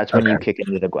 that's when Okay. you kick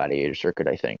into the gladiator circuit,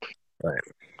 I think. Right.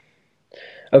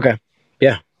 Okay.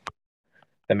 Yeah,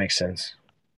 that makes sense.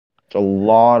 It's a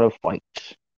lot of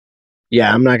fights.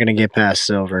 Yeah, I'm not gonna get past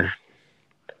silver.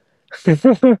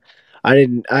 I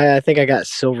didn't. I think I got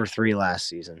silver 3 last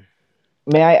season.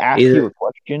 May I ask Either. you a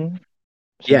question?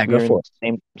 Yeah, go for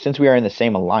it. Since we are in the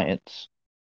same alliance,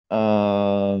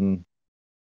 um,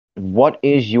 what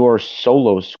is your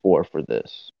solo score for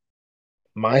this?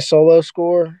 My solo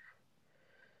score.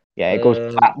 Yeah, it goes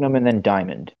Um. platinum and then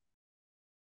diamond.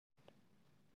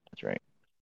 That's right.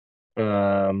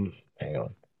 Hang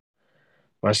on.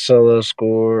 My solo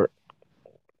score.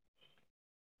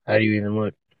 How do you even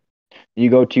look? You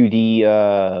go to the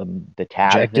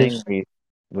tab thing Objectives.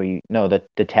 where you no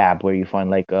the tab where you find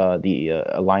like the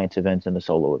alliance events and the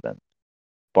solo events.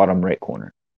 Bottom right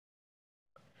corner.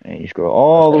 And you scroll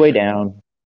all the way down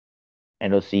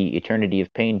and you'll see Eternity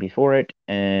of Pain before it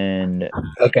and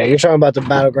Okay, you're talking about the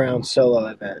battleground solo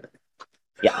event.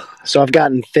 yeah, So I've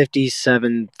gotten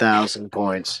 57,000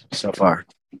 points so far.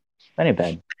 that ain't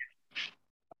bad.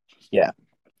 Yeah.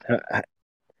 Uh,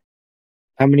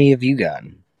 How many have you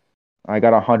gotten? I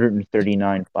got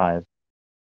 139,500.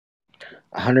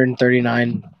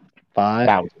 139,500. Right.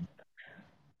 Okay.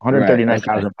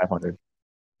 139,500.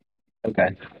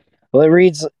 Okay. Well, it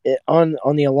reads on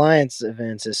the alliance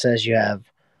events. It says you have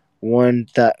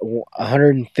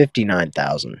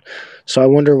 159,000. So I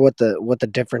wonder what the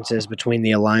difference is between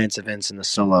the alliance events and the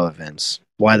solo events.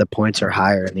 Why the points are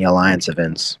higher in the alliance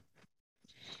events?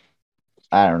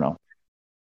 I don't know.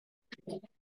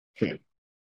 Hmm.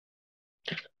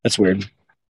 That's weird.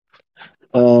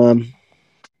 Um.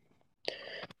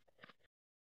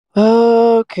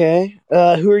 Okay.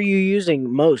 Who are you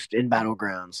using most in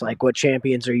battlegrounds? Like, what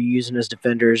champions are you using as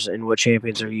defenders, and what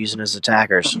champions are you using as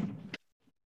attackers?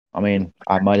 I mean,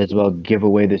 I might as well give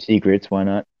away the secrets. Why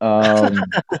not?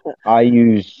 I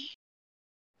use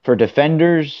for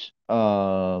defenders.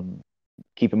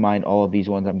 Keep in mind all of these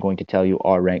ones I'm going to tell you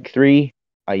are rank 3.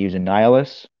 I use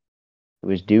Annihilus, who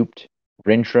is duped.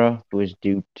 Rintra, who is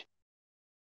duped.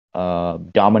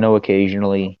 Domino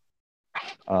occasionally.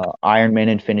 Iron Man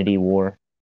Infinity War.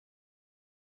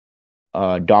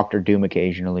 Doctor Doom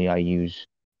occasionally I use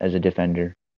as a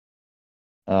defender.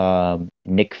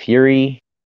 Nick Fury,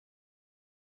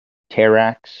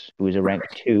 Terrax, who is a rank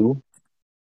 2.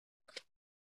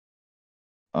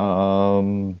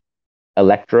 Um,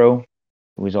 Electro,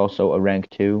 who is also a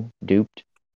rank 2, duped.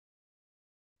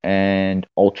 And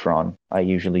Ultron, I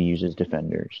usually use as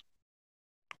defenders.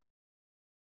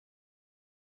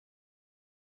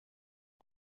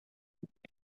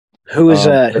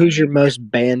 For Who's your most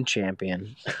banned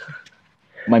champion?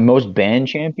 my most banned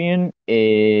champion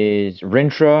is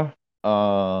Rintra,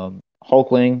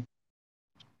 Hulkling,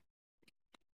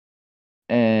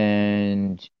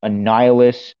 and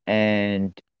Annihilus,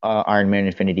 and Iron Man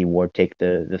Infinity War take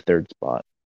the third spot.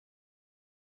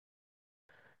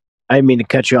 I didn't mean to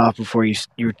cut you off before you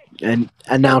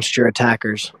announced your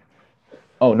attackers.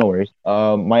 Oh, no worries.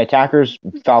 My attackers,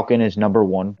 Falcon is number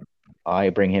 1. I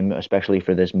bring him especially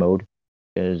for this mode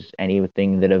because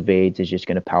anything that evades is just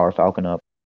going to power Falcon up.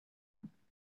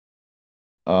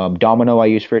 Domino I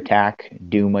use for attack.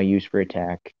 Doom I use for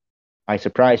attack. I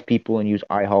surprise people and use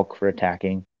iHulk for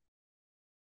attacking.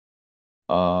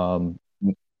 Um,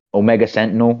 Omega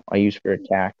Sentinel I use for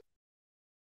attack.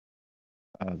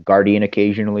 Guardian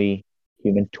occasionally.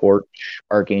 Human Torch,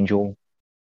 Archangel,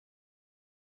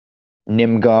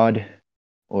 Nimgod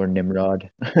or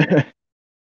Nimrod.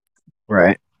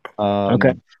 Right.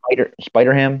 Okay.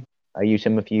 Spider Ham I use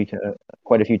him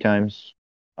quite a few times.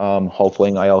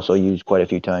 Hulkling I also use quite a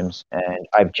few times, and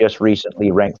I've just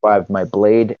recently ranked 5 my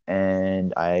Blade,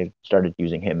 and I started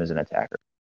using him as an attacker.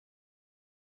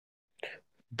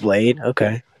 Blade.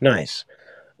 Okay. Nice.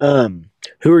 Um,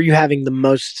 who are you having the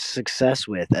most success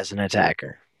with as an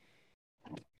attacker?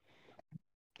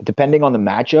 Depending on the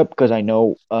matchup, because I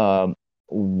know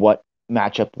what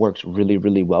matchup works really,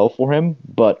 really well for him,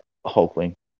 but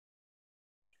Hulkling.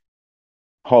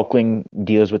 Hulkling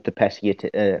deals with the pesky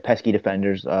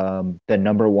defenders. The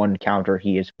number 1 counter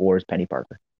he is for is Penny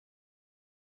Parker.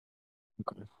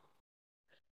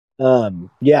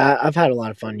 Yeah, I've had a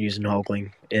lot of fun using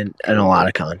Hulkling in a lot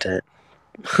of content.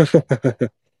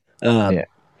 Yeah. um,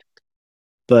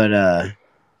 but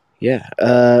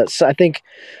yeah. So I think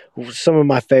some of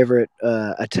my favorite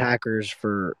attackers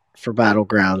for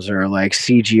battlegrounds are like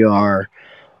CGR,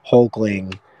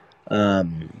 Hulkling,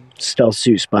 Stealth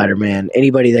Suit Spider Man.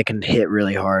 Anybody that can hit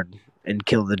really hard and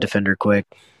kill the defender quick.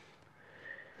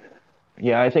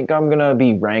 Yeah, I think I'm gonna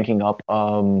be ranking up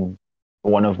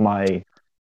one of my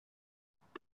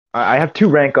I have 2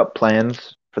 rank up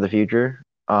plans for the future.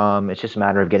 It's just a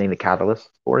matter of getting the catalyst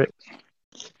for it.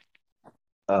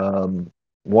 Um,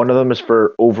 one of them is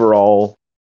for overall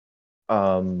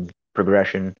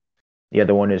progression. The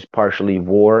other one is partially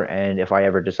war, and if I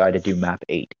ever decide to do map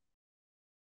 8.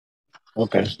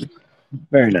 Okay,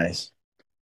 very nice.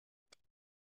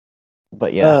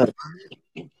 But yeah,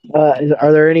 Uh,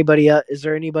 are there anybody? Is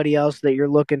there anybody else that you're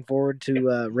looking forward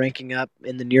to ranking up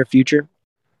in the near future?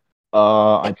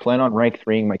 I plan on rank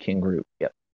 3ing my King Groot.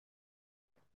 Yep.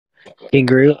 King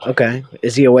Groot. Okay,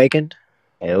 is he awakened?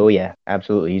 Oh yeah,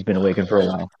 absolutely. He's been awakened for a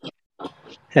while.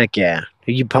 Heck yeah!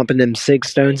 Are you pumping them sig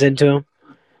stones into him?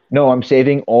 No, I'm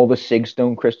saving all the Sig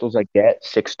Stone crystals I get,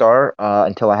 6-star,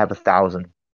 until I have 1,000.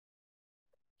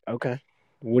 Okay.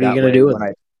 What are you That gonna way, do with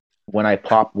when I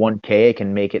pop 1K, I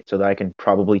can make it so that I can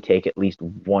probably take at least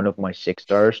one of my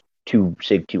 6-stars to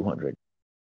Sig 200.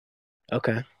 it?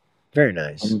 Okay. Very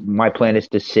nice. My plan is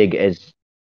to Sig as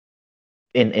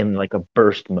in like a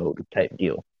burst mode type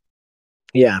deal.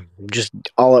 Yeah, just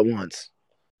all at once.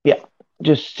 Yeah,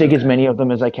 just Sig as Okay. many of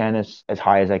them as I can, as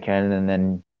high as I can, and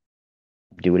then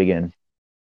do it again.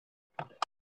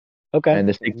 Okay. And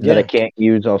the 6 that I Yeah. can't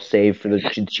use, I'll save for the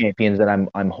champions that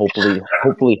I'm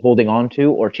hopefully holding on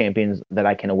to, or champions that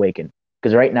I can awaken.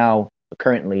 Because right now,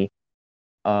 currently,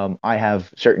 I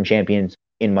have certain champions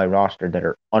in my roster that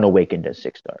are unawakened as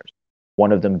 6 stars.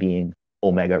 One of them being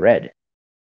Omega Red.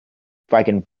 If I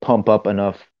can pump up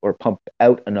enough or pump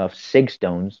out enough Sig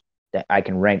stones that I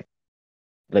can rank,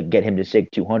 like get him to Sig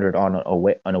 200 on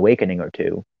an awakening or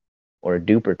two, or a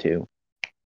dupe or two,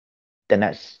 then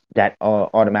that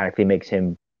automatically makes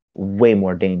him way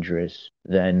more dangerous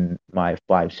than my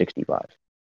 565,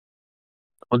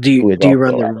 Well, do who is you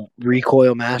run also the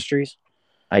recoil masteries?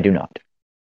 I do not.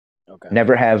 Okay.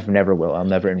 Never have, never will. I'll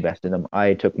never invest in them.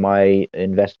 I took my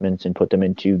investments and put them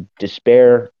into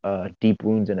Despair, Deep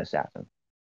Wounds, and Assassin.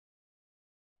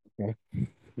 Okay.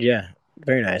 Yeah.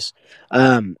 Very nice.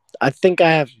 I think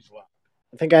I have.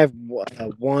 I think I have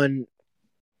one.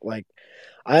 Like,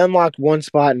 I unlocked one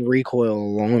spot in recoil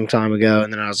a long time ago,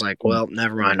 and then I was like, Mm. well,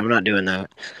 never mind. I'm not doing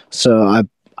that. So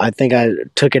I think I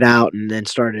took it out and then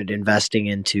started investing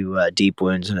into deep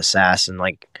wounds and assassin,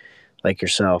 like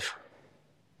yourself.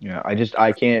 Yeah,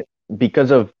 I can't, because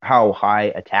of how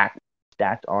high attack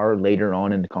stats are later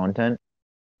on in the content.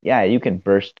 Yeah, you can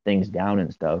burst things down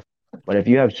and stuff, but if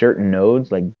you have certain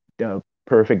nodes, like the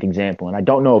perfect example, and I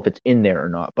don't know if it's in there or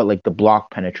not, but like the block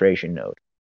penetration node,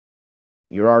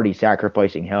 you're already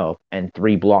sacrificing health and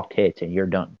 3 blocked hits and you're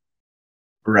done.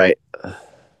 Right.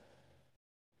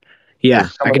 Yeah,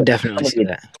 Because I can definitely see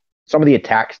that. some of the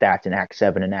attack stats in Act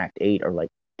 7 and Act 8 are like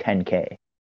 10k.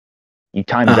 You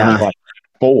times that Uh-huh. by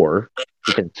 4,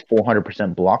 because it's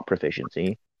 400% block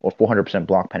proficiency, or 400%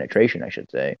 block penetration, I should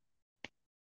say,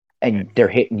 and they're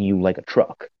hitting you like a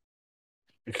truck.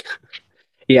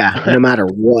 Yeah, no matter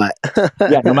what.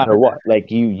 Yeah, no matter what. Like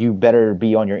you better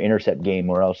be on your intercept game,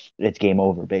 or else it's game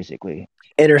over, basically.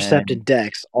 Intercepted And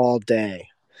decks all day.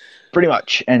 pretty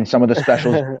much. And some of the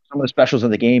specials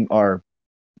in the game are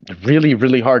really,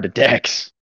 really hard to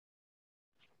dex.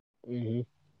 hmm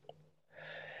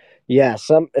Yeah,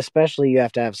 some especially you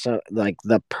have to have some like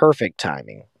the perfect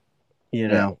timing. You Yeah.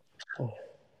 know,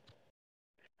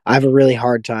 I have a really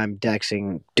hard time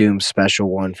dexing Doom Special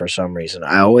One for some reason.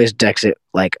 I always dex it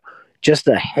like just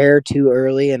a hair too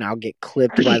early, and I'll get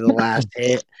clipped by the last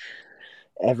hit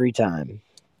every time.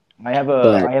 But I have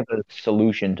a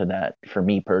solution to that for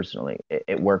me personally.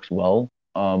 It works well.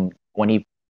 When he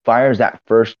fires that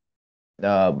first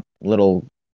little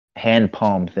hand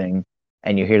palm thing,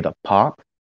 and you hear the pop,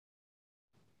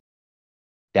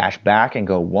 dash back and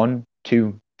go 1,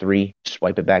 2, 3,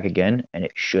 swipe it back again, and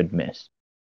it should miss.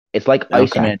 It's like okay,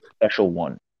 Iceman Special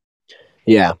One.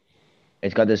 yeah,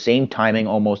 It's got the same timing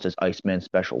almost as Iceman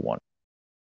Special One,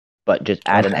 but just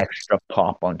add an okay, extra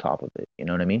pop on top of it. You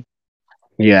know what I mean?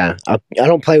 yeah. I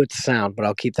don't play with the sound, but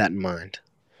I'll keep that in mind.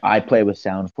 I play with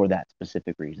sound for that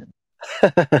specific reason.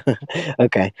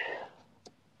 Okay.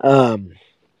 Um.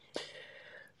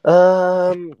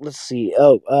 Let's see.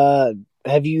 Oh.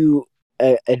 Have you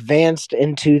advanced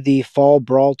into the fall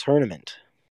brawl tournament?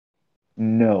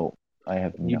 No, I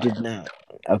have You not. did not.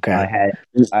 Okay. I had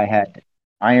I had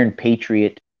Iron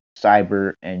Patriot,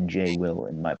 Cyber, and J Will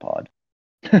in my pod.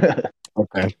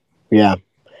 Okay. Yeah.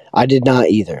 I did not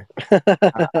either.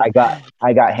 I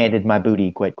got handed my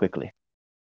booty quite quickly.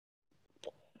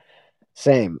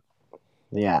 Same.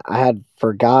 Yeah. I had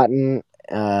forgotten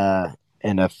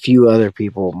and a few other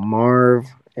people. Marv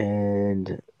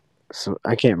and so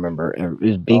I can't remember. It was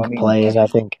Well, I Big mean, Plays, I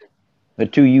think. the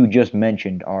two you just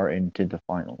mentioned are into the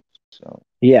finals. So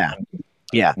Yeah.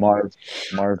 Yeah. Marv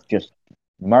Marv just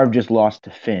Marv just lost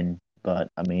to Finn, but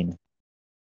I mean,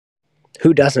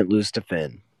 Who doesn't lose to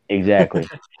Finn? exactly.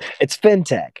 It's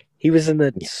FinTech. He was in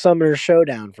the Summer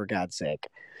Showdown, for God's sake.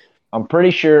 I'm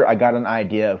pretty sure I got an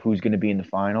idea of who's going to be in the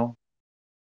final.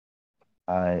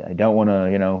 I don't want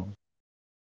to,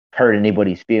 hurt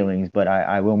anybody's feelings, but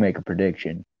I will make a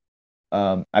prediction.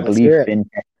 I Let's believe hear it.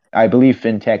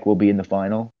 FinTech will be in the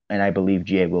final, and I believe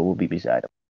GA will be beside him.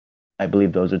 I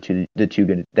believe those are the two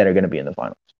that are going to be in the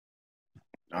finals.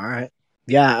 All right.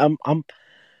 Yeah,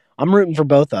 I'm rooting for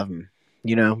both of them.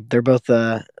 You know, they're both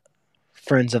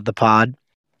friends of the pod.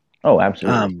 Oh,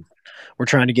 absolutely. Um, we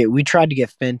tried to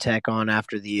get FinTech on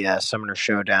after the Summoner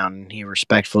Showdown, and he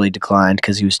respectfully declined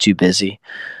because he was too busy.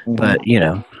 Mm-hmm. But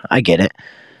I get it.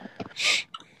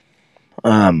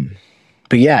 Um,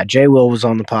 but yeah, Jay Will was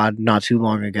on the pod not too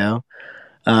long ago.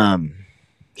 Um,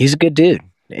 he's a good dude,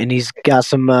 and he's got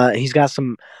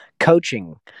some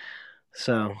coaching.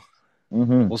 So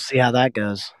Mm-hmm. we'll see how that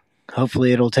goes.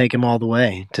 Hopefully, it'll take him all the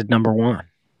way to number one.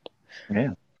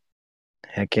 Yeah.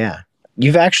 Heck yeah.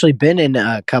 You've actually been in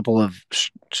a couple of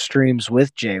streams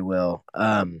with Jay Will.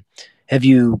 Have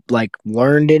you like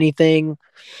learned anything?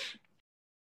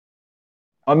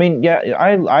 I mean, yeah,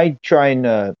 I try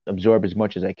and absorb as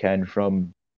much as I can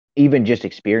from even just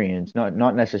experience,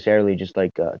 not necessarily just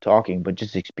like talking, but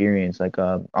just experience. Like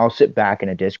I'll sit back in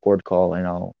a Discord call and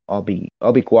I'll be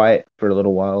quiet for a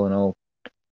little while and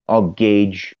I'll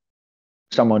gauge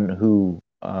someone who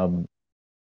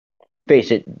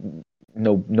face it,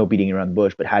 no beating around the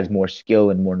bush, but has more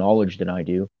skill and more knowledge than I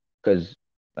do, because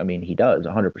I mean he does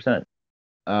 100%.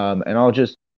 And I'll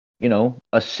just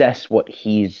assess what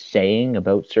he's saying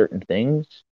about certain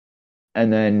things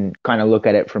and then kind of look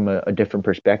at it from a different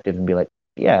perspective and be like,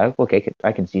 yeah, okay,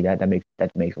 I can see that.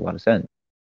 That makes a lot of sense.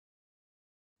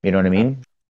 You know what I Okay. mean?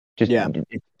 Just Yeah.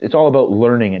 it's all about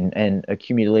learning and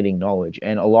accumulating knowledge.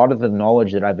 And a lot of the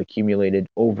knowledge that I've accumulated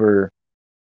over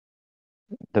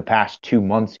the past 2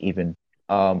 months, even,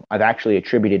 I've actually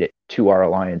attributed it to our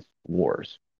alliance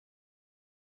wars.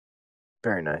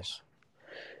 Very nice.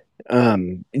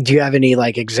 Do you have any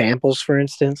like examples, for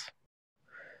instance?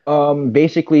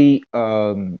 Basically,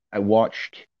 I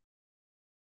watched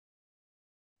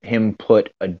him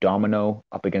put a domino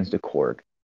up against a Korg.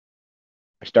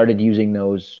 I started using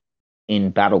those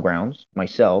in battlegrounds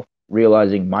myself,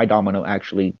 realizing my domino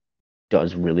actually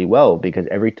does really well because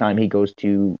every time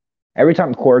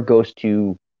Korg goes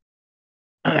to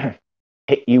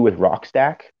hit you with rock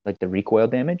stack, like the recoil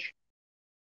damage,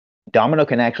 domino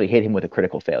can actually hit him with a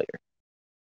critical failure,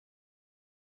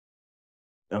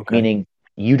 Okay. meaning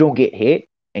you don't get hit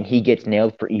and he gets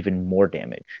nailed for even more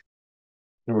damage.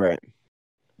 Right.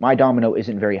 My domino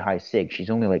isn't very high sig. She's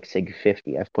only like sig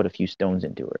 50. I've put a few stones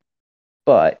into her.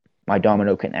 But my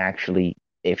domino can actually,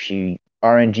 if she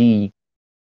RNG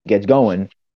gets going,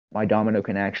 my domino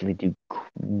can actually do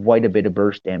quite a bit of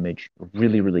burst damage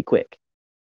really, really quick.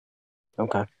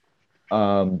 Okay.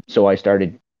 So I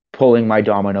started pulling my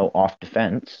domino off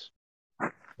defense,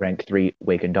 rank 3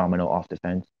 Waken domino off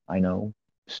defense. I know,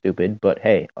 stupid, but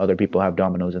hey, other people have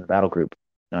dominoes in the battle group.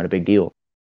 Not a big deal.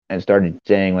 And started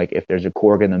saying, like, if there's a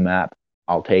Korg in the map,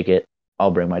 I'll take it.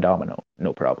 I'll bring my domino.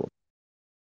 No problem.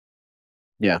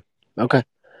 Yeah. Okay.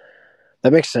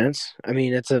 That makes sense. I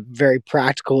mean, it's a very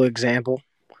practical example,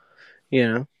 you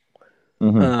know.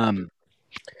 Mm-hmm. Um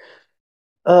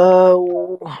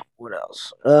what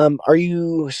else? Are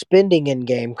you spending in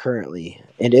game currently?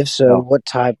 And if so, No, what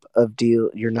type of deal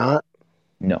you're not?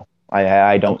 no.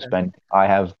 I don't Okay. spend. I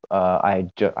have I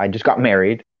just got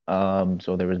married.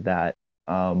 So there was that.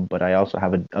 But I also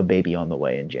have a baby on the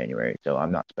way in January, so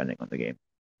I'm not spending on the game.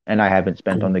 And I haven't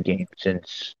spent on Cool. the game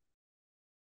since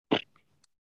it's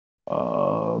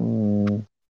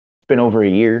been over a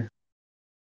year.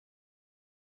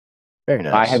 Very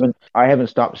I nice. haven't I haven't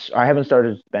stopped I haven't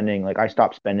started spending, like I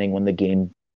stopped spending when the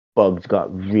game bugs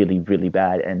got really, really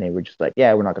bad and they were just like,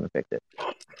 yeah, we're not gonna fix it.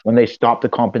 When they stopped the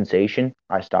compensation,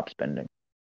 I stopped spending.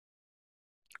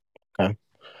 Okay.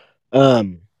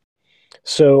 Um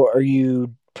so are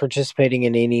you participating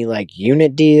in any like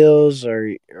unit deals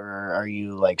or are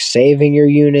you like saving your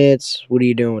units? What are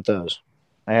you doing with those?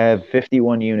 I have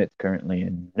 51 units currently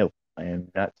and nope, I am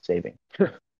not saving.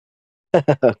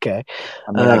 Okay.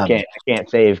 I mean, Um I can't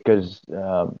save because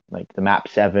like the map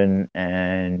 7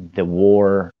 and the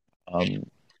war,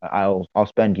 I'll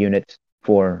spend units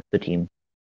for the team.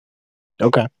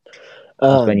 okay.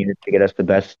 I'll spend Um units to get us the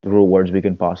best rewards we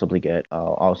can possibly get.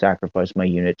 I'll sacrifice my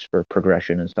units for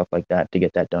progression and stuff like that to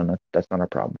get that done. That's not a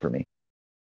problem for me.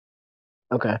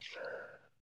 okay.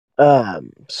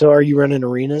 So are you running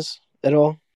arenas at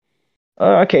all?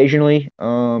 Occasionally,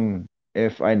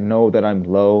 if I know that I'm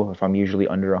low, if I'm usually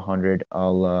under 100,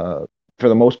 for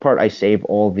the most part, I save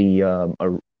all the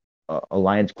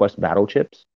Alliance Quest battle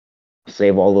chips,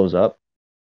 save all those up.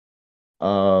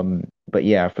 But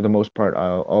yeah, for the most part,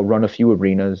 I'll run a few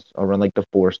arenas. I'll run like the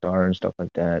 4-star and stuff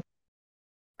like that.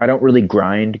 I don't really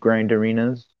grind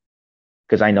arenas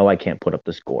because I know I can't put up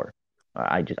the score.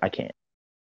 I can't.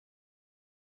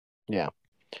 Yeah.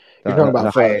 You're talking The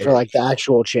about for highest, like the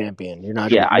actual champion.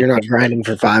 yeah, I You're not can't. grinding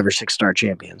for 5 or 6 star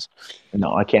champions.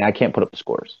 No, I can't. I can't put up the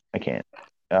scores. I can't.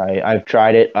 I've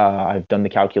tried it. I've done the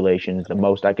calculations. The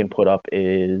most I can put up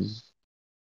is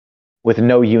with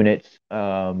no units,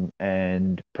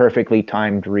 and perfectly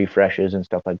timed refreshes and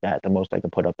stuff like that. The most I can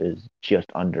put up is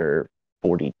just under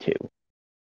 42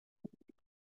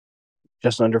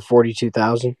 Just under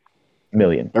 42,000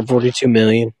 million. or 42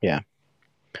 million. Yeah.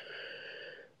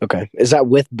 Okay. Is that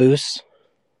with boosts?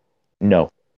 No.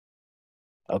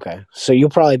 Okay. So you'll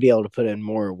probably be able to put in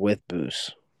more with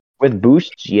boosts. With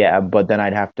boosts, yeah, but then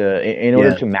I'd have to, in order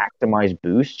Yeah. to maximize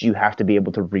boosts, you have to be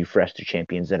able to refresh the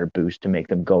champions that are boost to make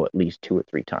them go at least 2 or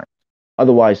 3 times.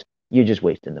 Otherwise, you're just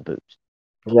wasting the boost.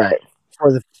 Right.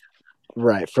 for the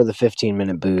right for the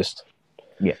 15-minute boost.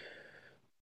 Yeah.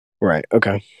 Right.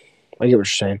 Okay. I get what you're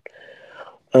saying.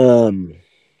 Um,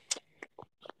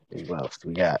 what else do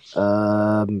we got?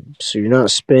 So you're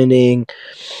not spending.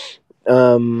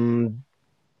 Um,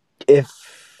 if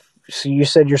so, you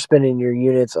said you're spending your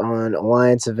units on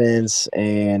alliance events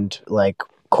and like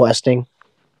questing.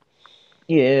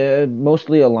 Yeah,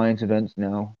 mostly alliance events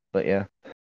now, but yeah,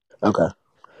 Okay.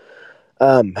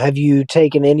 Have you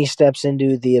taken any steps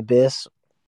into the abyss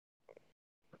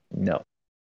no,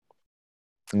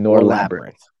 nor or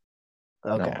labyrinth.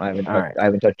 labyrinth? Okay. No, I haven't All touched. right. I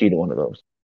haven't touched either one of those.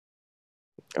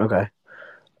 Okay.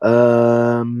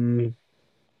 Um.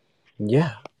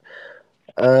 Yeah.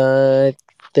 I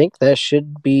think that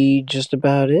should be just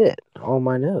about it. All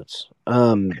my notes.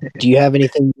 Do you have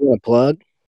anything you want to plug?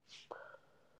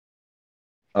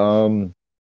 Um,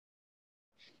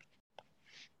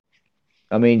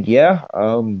 I mean, yeah,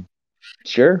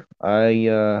 sure. I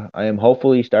am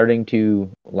hopefully starting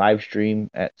to live stream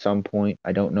at some point.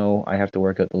 I don't know. I have to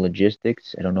work out the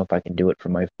logistics. I don't know if I can do it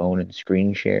from my phone and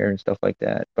screen share and stuff like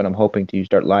that. But I'm hoping to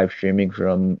start live streaming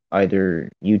from either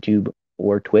YouTube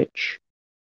or Twitch.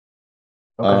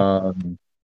 Okay. Um,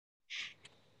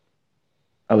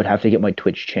 I would have to get my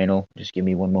Twitch channel. Just give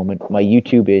me one moment. My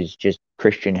YouTube is just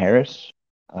Christian Harris.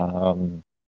 Um,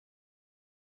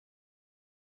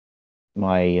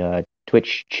 my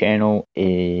Twitch channel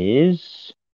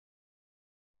is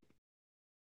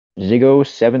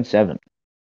Zigo77.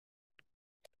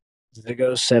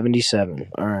 Zigo 77.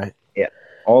 All right. Yeah,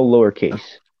 all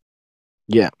lowercase.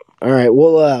 Yeah. All right.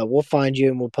 We'll find you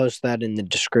and we'll post that in the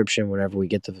description whenever we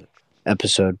get the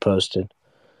episode posted.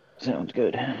 Sounds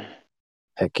good.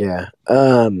 Heck yeah.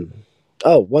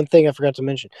 Oh, one thing I forgot to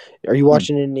mention. Are you Hmm.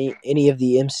 watching any of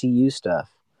the MCU stuff?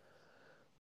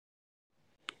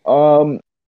 Um,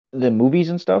 the movies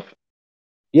and stuff?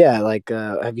 Yeah, like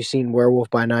have you seen Werewolf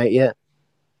by Night yet?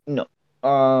 No.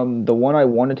 The one I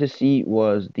wanted to see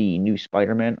was the new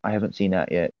Spider-Man. I haven't seen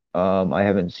that yet. I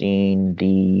haven't seen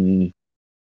the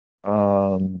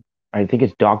I think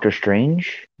it's Doctor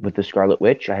Strange with the Scarlet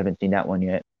Witch. I haven't seen that one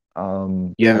yet. You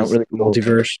I don't have really go,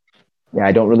 Multiverse? yeah,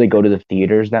 I don't really go to the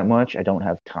theaters that much. I don't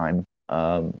have time.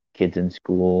 Kids in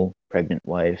school, pregnant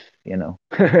wife, you know.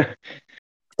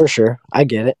 For sure. I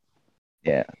get it.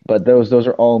 Yeah, but those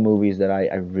are all movies that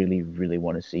I really really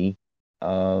want to see.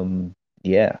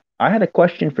 Yeah, I had a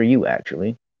question for you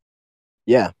actually.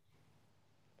 Yeah.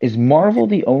 Is Marvel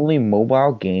the only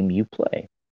mobile game you play?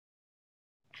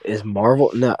 Is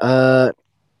Marvel no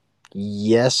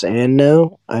yes and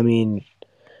no. I mean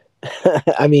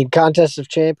I mean Contest of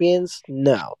Champions?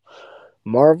 No.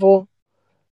 Marvel?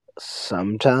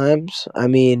 Sometimes. I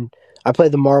mean, I play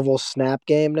the Marvel Snap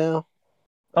game now.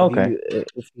 Have Okay, you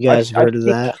if you guys have I've heard of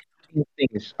seen that?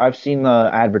 things. I've seen the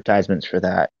advertisements for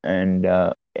that, and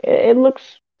it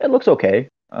looks okay.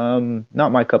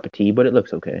 Not my cup of tea, but it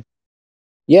looks okay.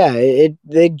 Yeah, it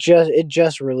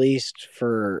just released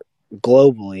for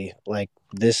globally like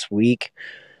this week.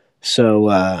 So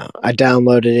I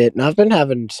downloaded it and I've been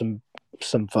having some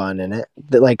fun in it.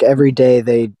 Like every day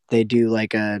they do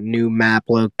like a new map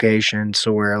location,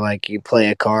 so where like you play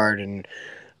a card and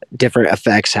different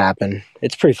effects happen.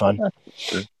 It's pretty fun.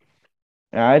 Sure.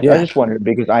 I Yeah. just wondered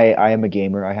because I am a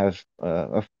gamer. I have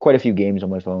quite a few games on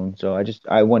my phone, so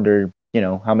I wonder,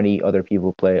 how many other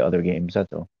people play other games.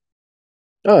 That's all.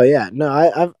 Oh yeah.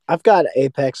 No, I've got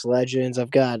Apex Legends. I've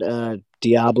got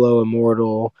Diablo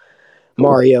Immortal, Cool.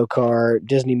 Mario Kart,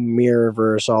 Disney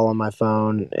Mirrorverse all on my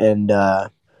phone, and I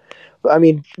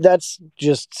mean that's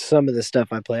just some of the stuff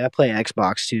I play. I play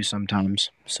Xbox too sometimes.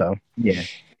 So Yeah.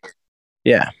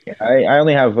 yeah. Yeah. I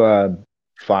only have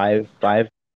five, five,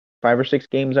 5 or 6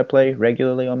 games I play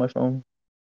regularly on my phone.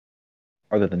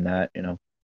 Other than that,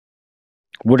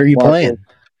 What are you Marvel playing?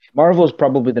 Marvel's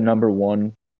probably the number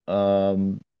one.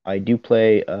 I do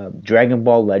play Dragon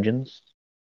Ball Legends,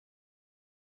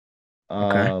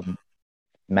 Okay. um,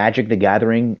 Magic the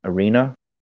Gathering Arena.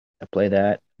 I play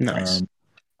that. Nice. Um,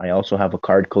 I also have a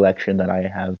card collection that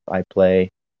I play.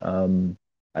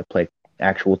 I play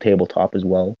actual tabletop as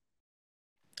well.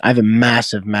 I have a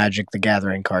massive Magic the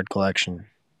Gathering card collection.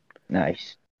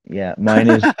 Nice. Yeah, mine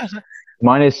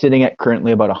is sitting at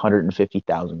currently about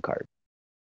 150,000 cards.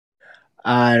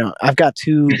 I don't. I've got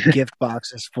two gift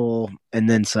boxes full, and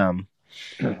then some.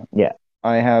 Yeah,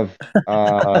 I have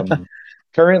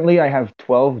currently I have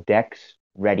 12 decks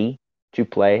ready to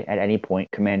play at any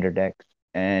point, commander decks,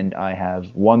 and I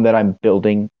have one that I'm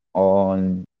building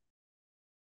on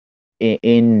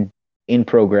in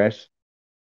progress.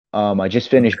 I just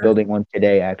finished Okay. building one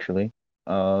today actually,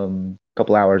 a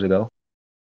couple hours ago.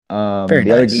 Very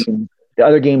The other nice. game The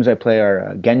other games I play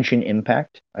are Genshin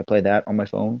Impact. I play that on my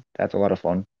phone. That's a lot of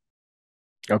fun.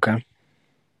 Okay.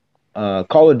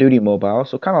 Call of Duty Mobile,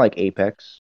 so kind of like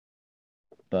Apex,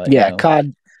 but Yeah,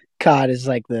 COD is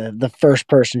like the first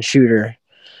person shooter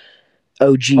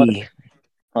OG.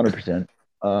 100%.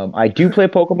 I do play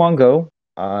Pokemon Go.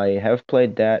 I have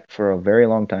played that for a very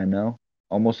long time now,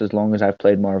 almost as long as I've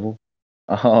played Marvel.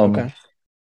 Um, Okay.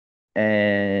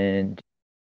 and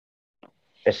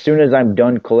as soon as I'm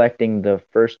done collecting the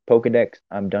first Pokedex,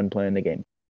 I'm done playing the game.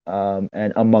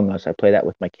 And Among Us, I play that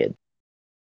with my kids.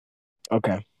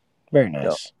 Okay. Very So,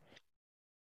 nice.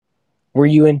 Were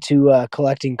you into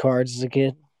collecting cards as a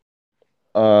kid?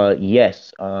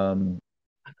 yes.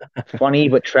 Funny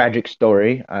but tragic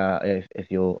story. If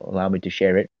you'll allow me to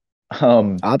share it.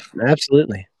 Um,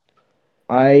 Absolutely.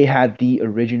 I had the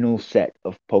original set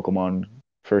of Pokemon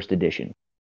First Edition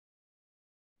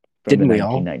from the Didn't we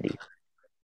all? 1990s.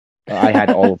 I had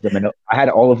all of them I had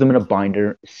all of them in a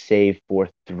binder, save for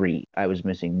three. I was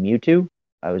missing Mewtwo,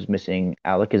 I was missing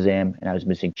Alakazam, and I was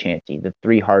missing Chansey, the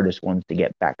three hardest ones to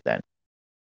get back then.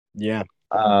 Yeah.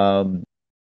 Um,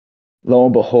 Lo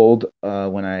and behold,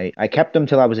 when I kept them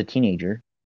till I was a teenager,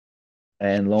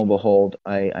 and lo and behold,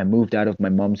 I moved out of my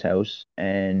mom's house,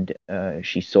 and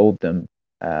she sold them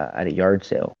at a yard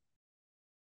sale.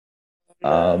 No.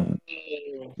 Um,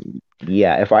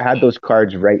 yeah, if I had those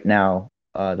cards right now,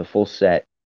 the full set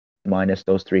minus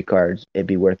those three cards, it'd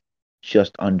be worth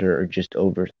just under or just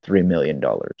over $3 million.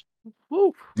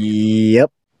 Woo.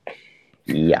 Yep.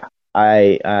 Yeah,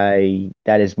 I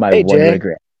that is my Hey, one Jay.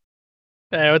 regret.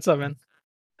 Hey, what's up, man?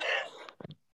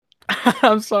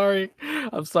 I'm sorry.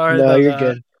 I'm sorry No, that you're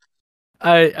good.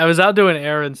 I was out doing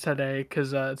errands today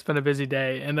because it's been a busy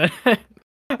day, and then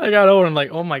I got home and I'm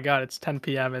like, oh my god, it's 10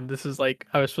 p.m. and this is like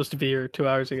I was supposed to be here 2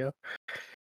 hours ago.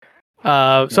 So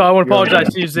I want to You're all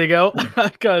apologize good. to you, Zigo, Yeah,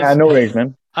 because no worries,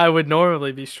 man. I would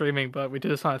normally be streaming, but we do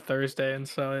this on a Thursday, and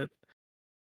so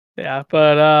yeah.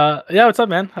 But yeah, what's up,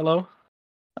 man? Hello.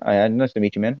 Nice to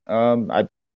meet you, man.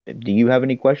 Do you have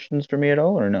any questions for me at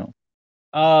all, or no?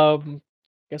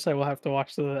 Guess I will have to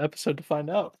watch the episode to find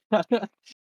out.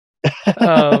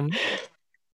 um,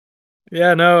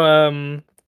 yeah, no.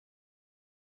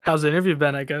 How's the interview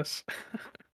been? I guess.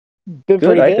 Been Good,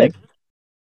 pretty I good. think.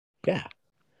 Yeah.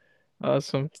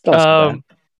 Awesome. It's not so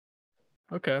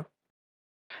Okay.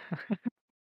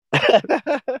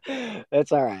 bad.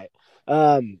 That's all right.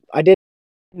 I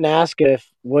didn't ask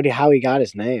how he got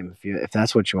his name. If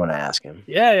that's what you want to ask him.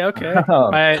 Yeah. Okay.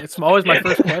 It's always my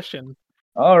first question.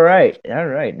 All right, all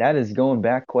right. That is going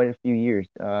back quite a few years.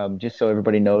 Just so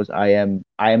everybody knows, I am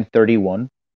 31.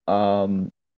 Um,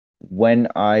 when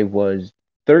I was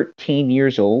 13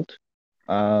 years old,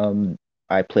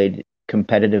 I played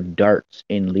competitive darts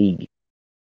in league.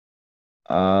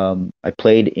 I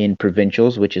played in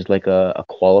provincials, which is like a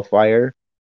qualifier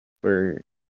for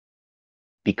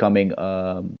becoming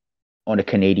on a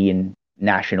Canadian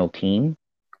national team.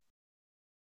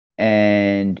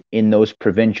 And in those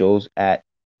provincials at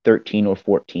 13 or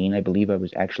 14, I believe I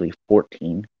was actually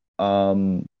 14,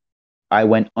 I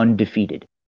went undefeated.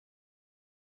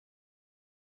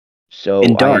 So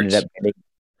In darts.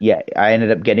 I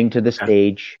ended up getting to the Okay.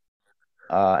 stage.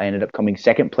 I ended up coming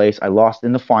second place. I lost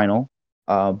in the final,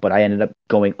 but I ended up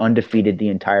going undefeated the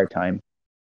entire time.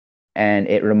 And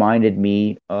it reminded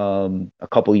me a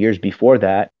couple years before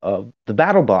that of the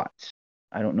BattleBots.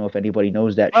 I don't know if anybody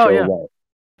knows that Oh show yeah. well.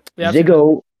 Yeah. I've seen it.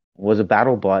 Ziggo was a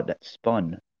BattleBot that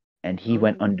spun, and he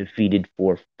went Oh. undefeated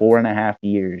for 4.5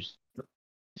 years.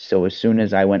 So as soon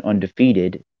as I went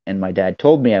undefeated, and my dad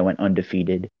told me I went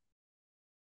undefeated,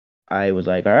 I was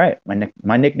like, "All right,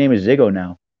 my nickname is Ziggo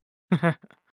now." And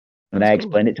That's I cool.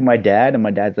 explained it to my dad, and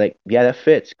my dad's like, "Yeah, that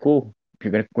fits. Cool.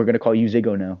 We're gonna call you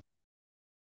Ziggo now."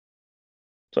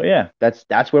 So yeah, that's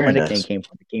where my Very nickname nice. came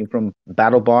from. It came from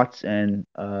BattleBots and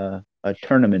a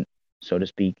tournament, so to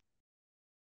speak.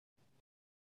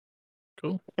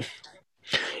 Cool.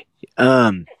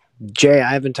 Jay,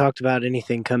 I haven't talked about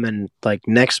anything coming like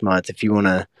next month. If you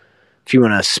wanna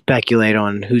speculate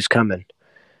on who's coming.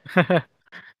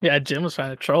 Yeah, Jim was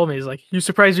trying to troll me. He's like, "You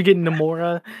surprised you're getting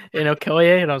Nomura and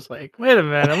Okoye?" And I was like, "Wait a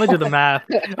minute, I'm gonna do the math.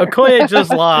 Okoye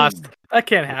just lost. That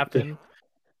can't happen."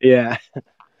 Yeah.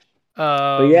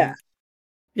 But yeah.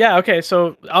 Yeah. Okay.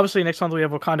 So obviously next month we have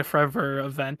Wakanda Forever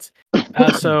event.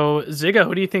 So Ziga,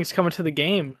 who do you think's coming to the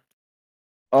game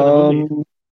for the movie?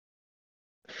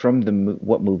 From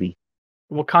what movie?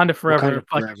 Wakanda Forever, Wakanda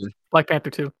Forever. Black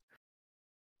Panther 2.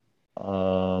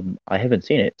 I haven't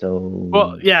seen it, so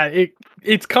Well, yeah,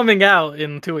 it's coming out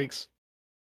in 2 weeks.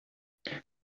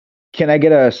 can I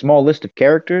get a small list of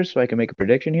characters so I can make a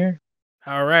prediction here?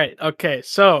 All right. Okay.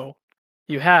 So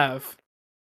you have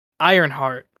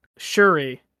Ironheart,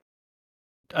 Shuri,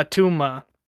 Atuma,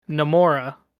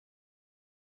 Namora.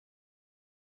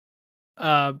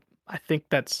 I think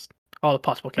that's all the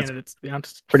possible candidates, to be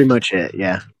honest. Pretty much it,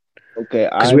 yeah. Okay,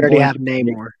 Because we already have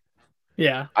Namor.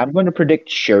 Yeah. I'm going to predict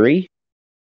Shuri,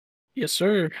 Yes,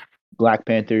 sir. That's Black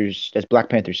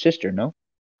Panther's sister, no?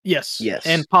 Yes. Yes.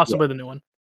 And possibly the new one.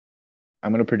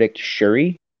 I'm going to predict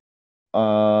Shuri.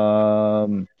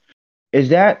 Is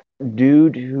that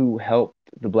dude who helped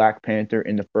the Black Panther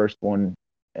in the first one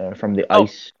from the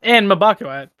ice? And M'Baku.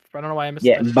 I don't know why I missed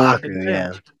Yeah, that. M'Baku,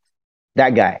 yeah.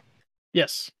 That guy.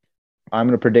 Yes. I'm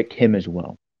going to predict him as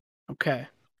well. Okay.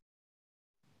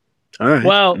 All right.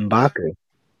 Well, M'Baku.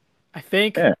 I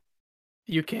think Yeah.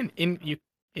 you can.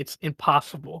 It's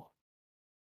impossible.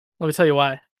 Let me tell you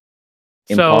why.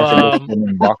 Impossible to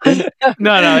win M'Baku?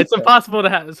 No, it's impossible to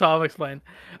have. So I'll explain.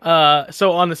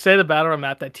 So on the State of the Battle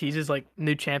map that teases like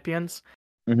new champions,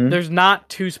 there's not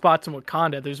 2 spots in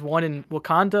Wakanda. There's one in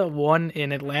Wakanda, one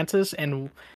in Atlantis, and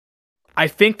I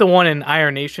think the one in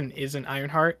Iron Nation is in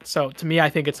Ironheart. So to me, I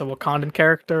think it's a Wakandan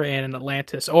character and an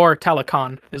Atlantis, or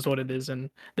Talakan is what it is in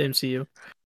the MCU.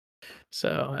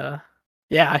 So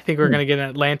yeah, I think we're gonna get an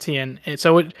Atlantean, and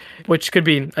so which could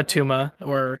be Atuma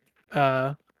or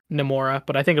Namora,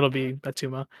 but I think it'll be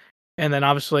Atuma. And then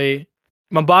obviously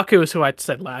M'Baku is who I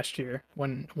said last year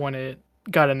when it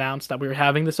got announced that we were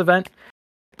having this event.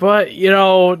 But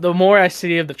the more I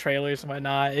see of the trailers and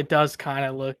whatnot, it does kind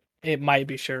of look it might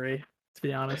be Shuri, to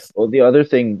be honest. Well, the other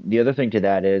thing to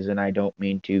that is, and I don't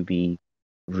mean to be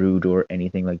rude or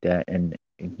anything like that, and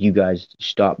you guys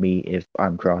stop me if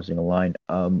I'm crossing a line.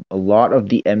 A lot of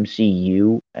the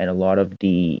MCU and a lot of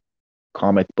the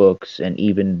comic books and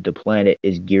even the planet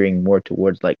is gearing more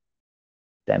towards like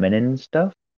feminine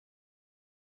stuff.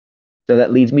 So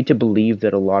that leads me to believe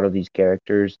that a lot of these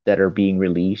characters that are being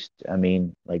released, I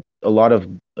mean, like a lot of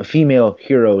female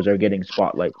heroes are getting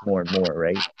spotlight more and more,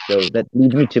 right? So that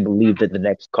leads me to believe that the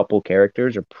next couple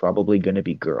characters are probably going to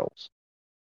be girls.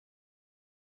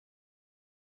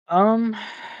 If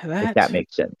that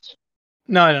makes sense.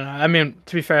 No. I mean,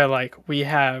 to be fair, like we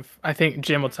have, I think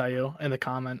Jim will tell you in the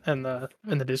comment in the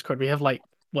Discord, we have like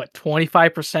what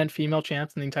 25% female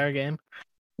champs in the entire game.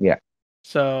 Yeah.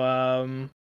 So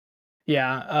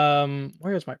yeah.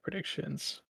 Where's my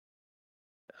predictions?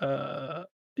 Yeah,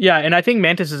 and I think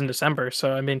Mantis is in December,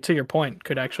 so I mean, to your point,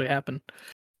 could actually happen.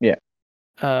 Yeah.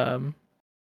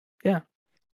 Yeah.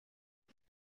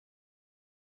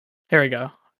 Here we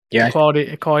go. Yeah.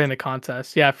 Equality in the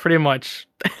contest. Yeah, pretty much.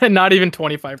 Not even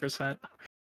 25%.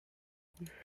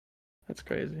 That's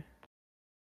crazy.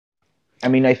 I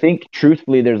mean, I think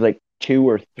truthfully, there's like 2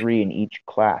 or 3 in each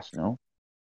class. No.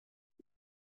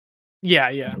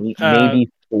 Yeah. Maybe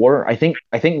 4. I think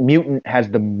Mutant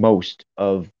has the most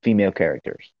of female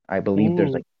characters. I believe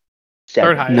there's like 7.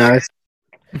 Third highest.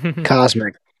 No, it's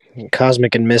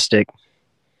Cosmic and Mystic.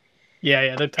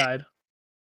 Yeah, they're tied.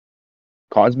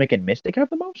 Cosmic and Mystic have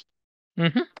the most?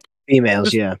 Mm-hmm.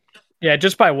 Females, yeah. Yeah,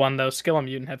 just by 1 though. Skill and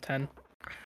Mutant have 10.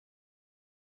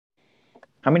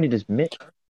 How many does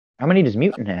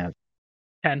Mutant have?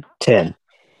 10.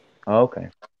 Oh, okay.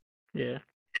 Yeah.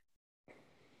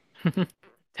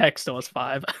 Tech still has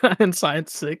 5 and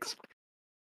Science 6.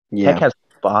 Yeah. Tech has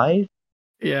 5?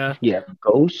 Yeah. Yeah.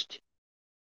 Ghost?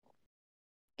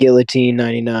 Guillotine,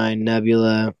 99,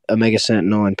 Nebula, Omega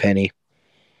Sentinel, and Penny.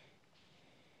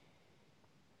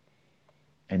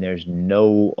 And there's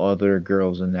no other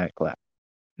girls in that class.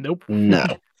 Nope. No.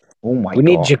 Oh my god. We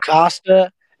need Jocasta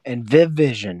and Viv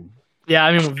Vision. Yeah,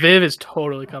 I mean Viv is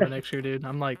totally coming next year, dude.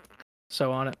 I'm like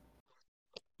so on it.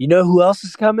 You know who else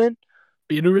is coming?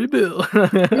 Beta Ray Bill.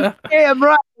 Damn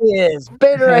right he is.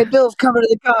 Beta Ray Bill's coming to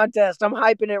the contest. I'm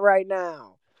hyping it right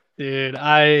now. Dude,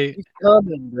 He's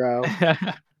coming, bro.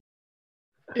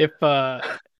 If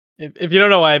you don't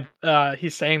know why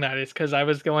he's saying that, it's because I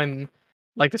was going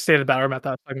like the State of the Battle map that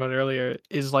I was talking about earlier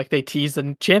is like they tease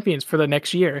the champions for the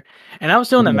next year, and I was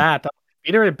doing the math.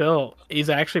 Beta Ray Bill is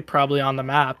actually probably on the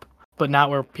map, but not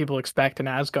where people expect in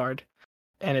Asgard,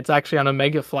 and it's actually on a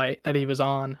Mega flight that he was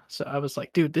on. So I was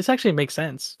like, dude, this actually makes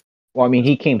sense. Well, I mean,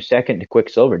 he came second to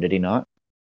Quicksilver, did he not?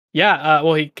 Yeah,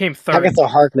 well, he came third. Agatha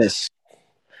Harkness.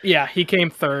 Yeah, he came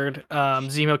third.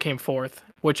 Zemo came fourth,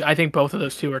 which I think both of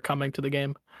those 2 are coming to the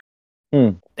game.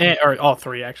 Or all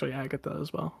 3, actually. Yeah, I get that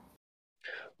as well.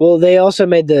 Well, they also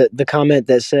made the comment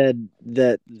that said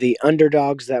that the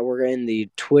underdogs that were in the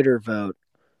Twitter vote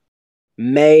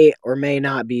may or may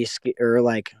not be, or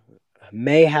like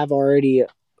may already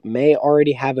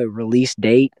have a release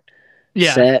date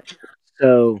set.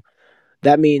 So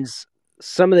that means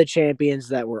some of the champions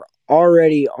that were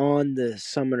already on the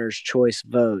Summoner's Choice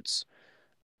votes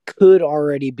could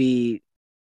already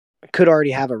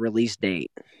have a release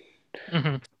date.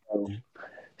 Mm-hmm. So,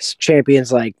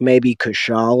 champions like maybe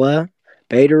Kushala,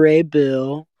 Beta Ray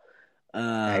Bill,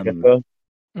 Agatha.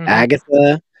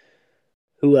 Agatha.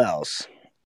 Who else?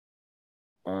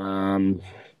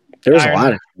 There was a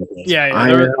lot of champions. Yeah,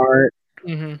 Ironheart.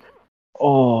 Mm-hmm.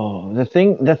 Oh, the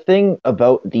thing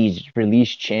about these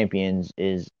released champions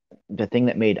is the thing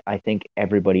that made, I think,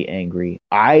 everybody angry.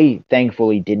 I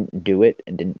thankfully didn't do it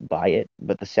and didn't buy it,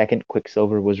 but the second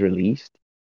Quicksilver was released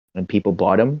and people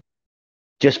bought him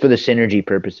just for the synergy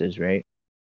purposes, right?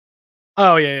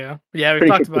 Oh yeah. We've Pretty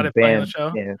talked sure about it playing the Kabam,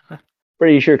 show. yeah.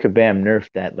 Pretty sure Kabam nerfed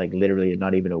that like literally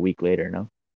not even a week later, no?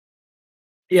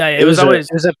 Yeah, It was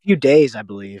a few days, I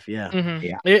believe. Yeah. Mm-hmm.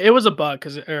 Yeah. It was a bug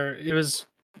because it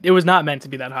was not meant to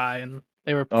be that high, and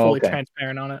they were fully Okay.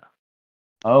 transparent on it.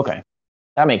 Okay.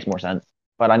 That makes more sense.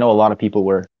 But I know a lot of people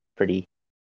were pretty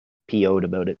PO'd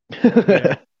about it.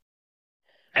 Yeah.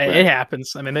 It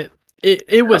happens. I mean,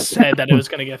 it was said that it was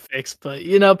going to get fixed, but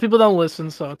people don't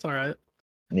listen, so it's all right.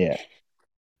 Yeah.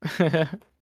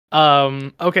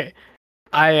 Okay.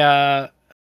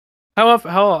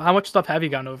 How much stuff have you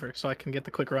gone over so I can get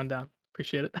the quick rundown?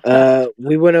 Appreciate it.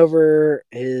 We went over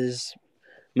his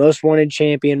most wanted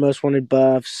champion, most wanted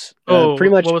buffs. Oh,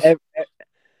 pretty much. what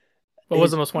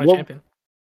was the most wanted champion?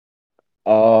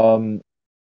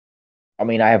 I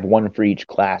mean, I have one for each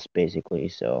class, basically.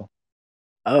 So.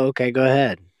 Oh, okay. Go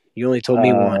ahead. You only told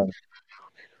me one.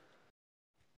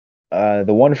 The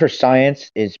one for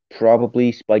science is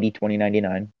probably Spidey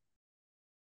 2099.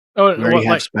 Oh, we already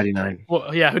have Spidey 9.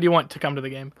 Well, yeah. Who do you want to come to the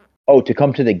game? Oh, to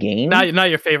come to the game? Not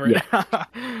your favorite. Yeah.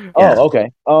 Yeah. Oh, okay.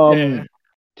 Yeah.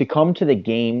 To come to the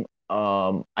game,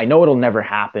 I know it'll never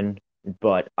happen,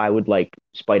 but I would like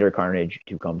Spider Carnage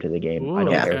to come to the game. Ooh, I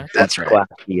don't care that's what right.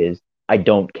 class he is. I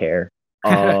don't care.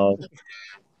 I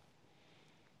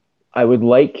would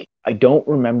like. I don't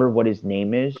remember what his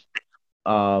name is.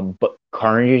 But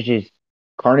Carnage's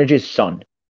son.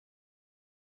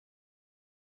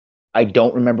 I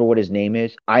don't remember what his name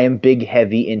is. I am big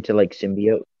heavy into like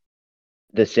the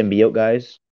symbiote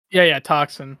guys. Yeah,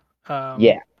 Toxin.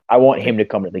 Yeah, I want him to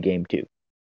come to the game too.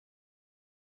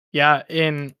 Yeah,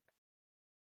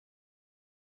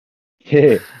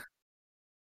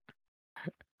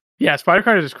 yeah, Spider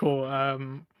Carnage is cool.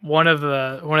 One of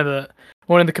the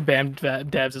Kabam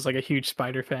devs is like a huge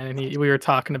Spider fan, and we were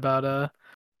talking about it.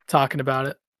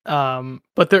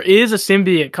 But there is a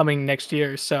symbiote coming next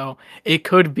year, so it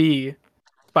could be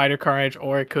Spider Carnage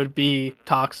or it could be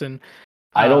Toxin.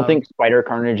 I don't think Spider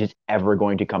Carnage is ever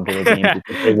going to come to the game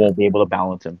because they won't be able to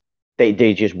balance him.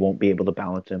 They just won't be able to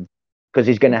balance him because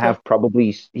he's going to have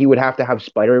he would have to have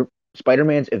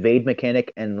Spider-Man's evade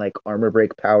mechanic and like armor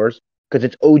break powers because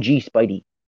it's OG Spidey.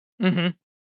 Mm-hmm.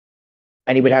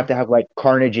 And he would have to have like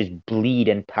Carnage's bleed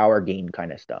and power gain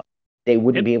kind of stuff. They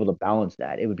wouldn't be able to balance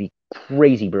that. It would be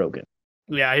crazy broken.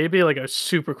 Yeah, it'd be like a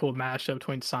super cool mashup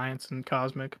between Science and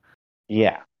Cosmic.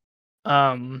 Yeah.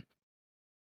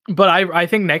 But I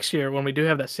think next year when we do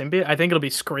have that symbiote, I think it'll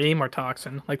be Scream or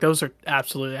Toxin. Like those are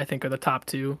absolutely, I think, are the top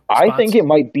two spots. I think it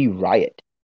might be Riot.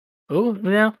 Oh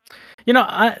yeah,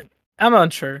 I'm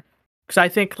unsure because I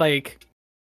think like,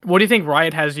 what do you think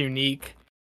Riot has unique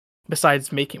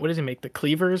besides making? What does he make? The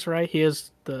cleavers, right? He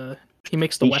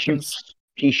makes the weapons.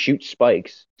 He shoots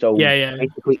spikes. So yeah.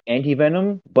 Basically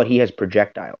anti-venom, but he has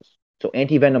projectiles. So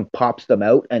anti-venom pops them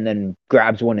out and then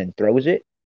grabs one and throws it.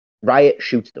 Riot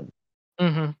shoots them.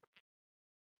 Mm-hmm.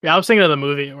 Yeah, I was thinking of the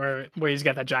movie where he's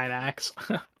got that giant axe.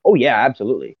 Oh yeah,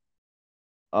 absolutely.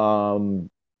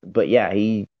 But yeah,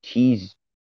 he's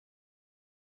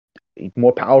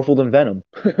more powerful than Venom.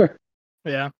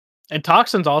 Yeah, and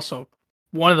Toxin's also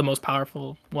one of the most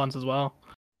powerful ones as well.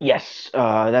 Yes,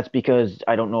 that's because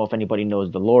I don't know if anybody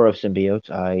knows the lore of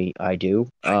symbiotes. I do.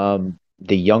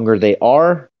 The younger they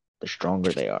are, the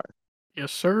stronger they are.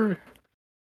 Yes, sir.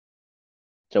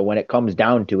 So when it comes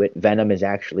down to it, Venom is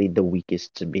actually the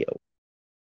weakest symbiote.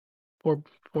 Poor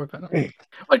Venom.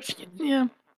 Which, yeah.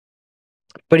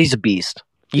 But he's a beast.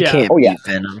 You can't beat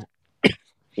Venom.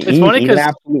 It's funny because he's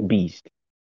an absolute beast.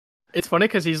 It's funny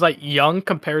because he's like young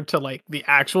compared to like the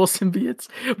actual symbiotes,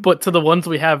 but to the ones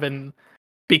we have, and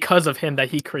because of him that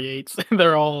he creates,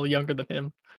 they're all younger than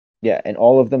him. Yeah, and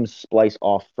all of them splice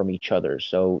off from each other.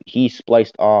 So he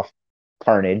spliced off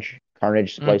Carnage.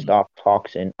 Carnage spliced off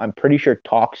Toxin. I'm pretty sure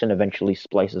Toxin eventually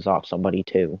splices off somebody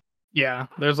too. Yeah,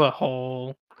 there's a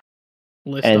whole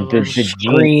list and of them.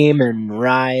 Scream and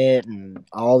Riot and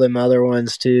all them other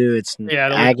ones too. It's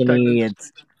Agony.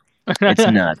 It's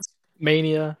nuts.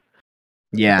 Mania.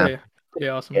 Yeah. Pretty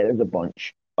awesome. Yeah, there's a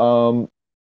bunch.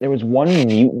 There was one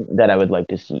mutant that I would like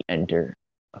to see enter.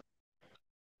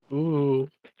 Ooh,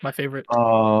 my favorite.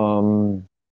 I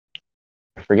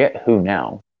forget who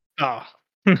now. Oh.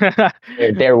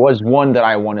 There was one that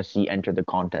I want to see enter the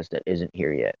contest that isn't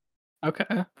here yet.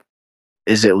 Okay.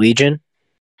 Is it Legion?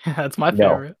 That's my No.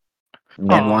 favorite.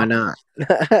 And why not?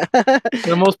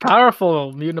 The most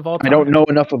powerful mutant of all time. I don't know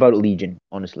enough about Legion,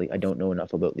 honestly. I don't know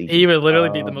enough about Legion. He would literally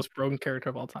be the most broken character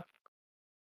of all time.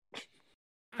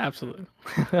 Absolutely.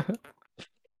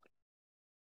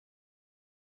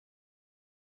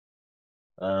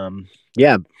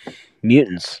 Yeah,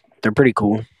 mutants. They're pretty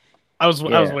cool. I was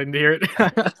waiting to hear it.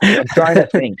 I'm trying to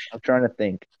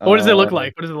think. What does it look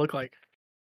like? What does it look like?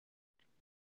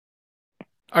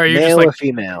 Are you Male just like or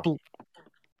female?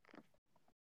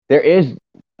 There is.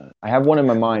 I have one in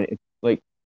my mind. It's like.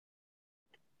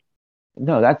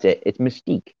 No, that's it. It's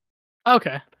Mystique.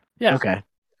 Okay. Yeah. Okay.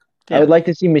 I would like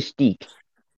to see Mystique.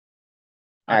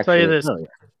 I'll tell you this. Oh, yeah.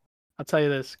 I'll tell you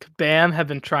this. BAM have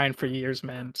been trying for years,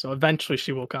 man. So eventually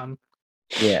she will come.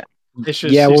 Yeah. It's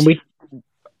just, Yeah,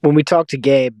 when we talked to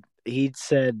Gabe, he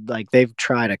said like they've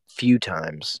tried a few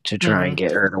times to try and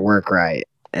get her to work right,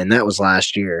 and that was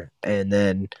last year. And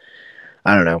then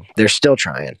I don't know, they're still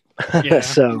trying. Yeah.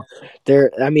 So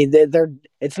they're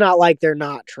it's not like they're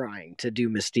not trying to do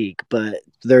Mystique, but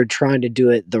they're trying to do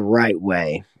it the right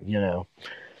way, you know.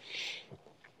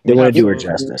 They want to do her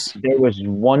justice. There was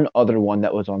one other one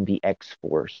that was on the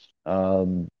X-Force. I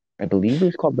believe it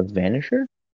was called the Vanisher.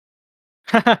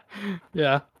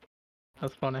 Yeah.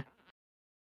 That's funny.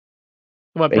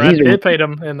 What But Brad Pitt paid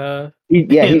him in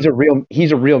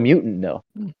he's a real mutant though.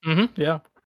 Yeah.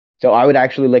 So I would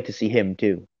actually like to see him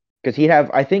too. Because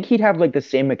I think he'd have like the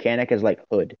same mechanic as like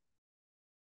Hood.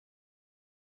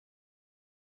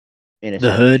 In a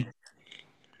sense. Hood?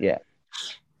 Yeah.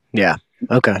 Yeah.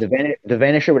 Okay. The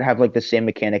Vanisher would have like the same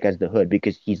mechanic as the Hood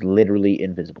because he's literally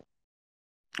invisible.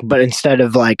 But instead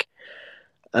of like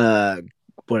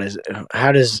what is it?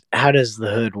 How does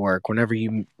the Hood work? Whenever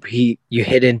you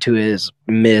hit into his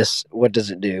miss, what does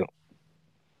it do?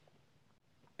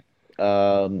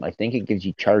 I think it gives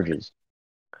you charges.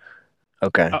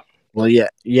 Okay. Well, yeah,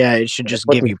 it should just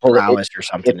give you prowess or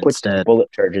something instead.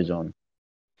 Bullet charges on.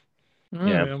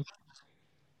 Yeah.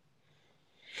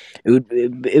 It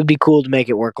would be cool to make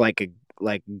it work like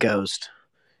Ghost.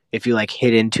 If you like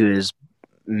hit into his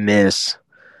miss,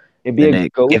 it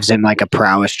gives him like a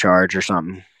prowess charge or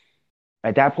something.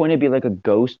 At that point, it'd be like a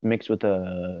Ghost mixed with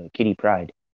a Kitty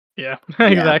Pryde. Yeah,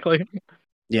 exactly.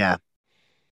 Yeah.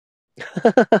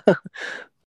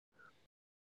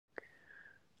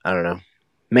 I don't know.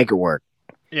 Make it work.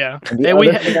 Yeah. Thing I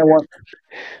want.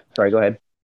 Sorry, go ahead.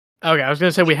 Okay, I was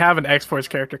gonna say we have an X-Force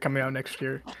character coming out next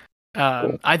year.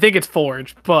 Cool. I think it's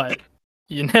Forge, but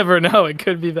you never know. It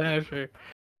could be Vanisher.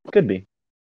 Could be.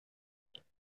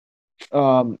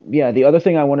 Yeah. The other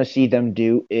thing I want to see them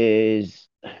do is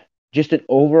just an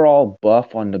overall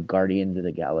buff on the Guardians of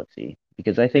the Galaxy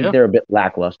because I think they're a bit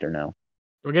lackluster now.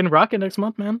 We're getting Rocket next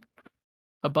month, man.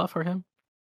 A buff for him.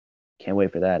 Can't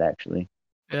wait for that, actually.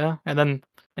 Yeah, and then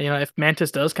if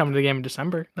Mantis does come to the game in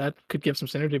December, that could give some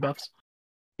synergy buffs.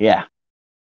 Yeah.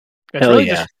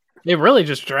 It really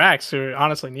just Drax who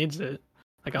honestly needs it.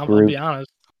 Like I'll be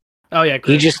honest. Oh yeah,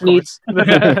 Groot, he just needs.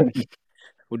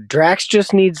 Drax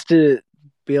just needs to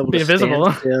be able to be invisible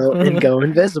stand still and go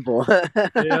invisible.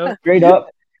 Yeah.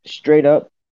 Straight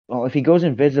up. Well, if he goes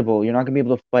invisible, you're not gonna be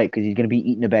able to fight because he's gonna be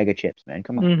eating a bag of chips, man.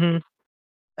 Come on.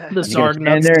 Mm-hmm. The Zarg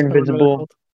stand there invisible,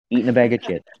 eating a bag of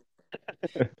chips.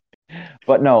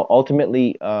 But no,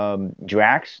 ultimately,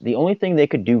 Drax, the only thing they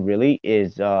could do really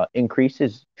is increase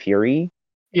his fury.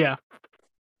 Yeah.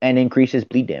 And increase his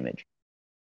bleed damage.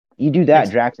 You do that,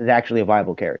 Drax is actually a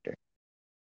viable character.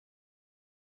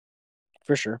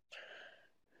 For sure.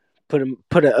 Put an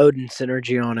Odin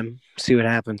synergy on him. See what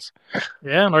happens.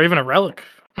 Yeah, or even a relic.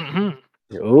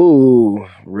 Mm-hmm. Ooh,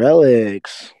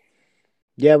 relics.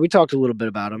 Yeah, we talked a little bit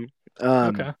about them.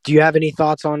 Okay. Do you have any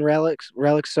thoughts on relics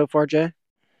so far, Jay?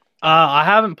 I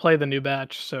haven't played the new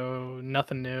batch, so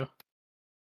nothing new.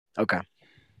 Okay.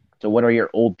 So what are your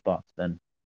old thoughts then?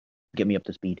 Get me up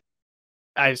to speed.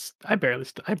 I barely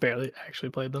actually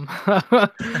played them.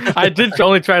 I did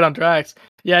only try it on Drax.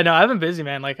 Yeah, no, I've been busy,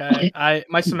 man. Like I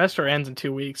my semester ends in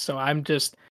 2 weeks, so I'm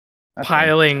just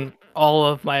piling all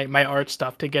of my art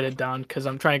stuff to get it done because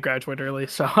I'm trying to graduate early.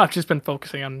 So I've just been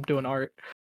focusing on doing art.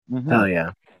 Mm-hmm. Hell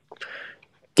yeah.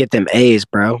 Get them A's,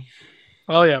 bro.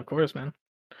 Oh yeah, of course, man.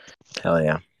 Hell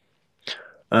yeah.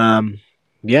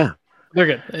 Yeah. They're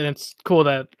good. And it's cool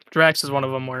that Drax is one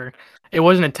of them where it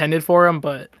wasn't intended for him,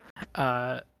 but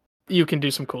you can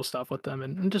do some cool stuff with them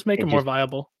and just make it more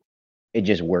viable. It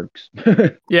just works.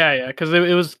 Yeah, because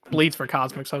it was bleeds for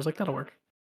cosmic, so I was like, that'll work.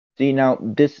 See, now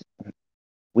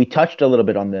we touched a little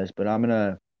bit on this, but I'm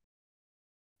gonna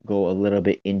go a little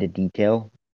bit into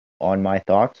detail on my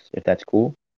thoughts, if that's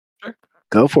cool. Sure.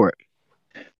 Go for it.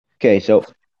 Okay, so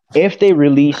if they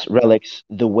release relics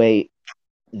the way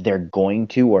they're going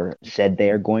to or said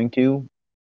they are going to,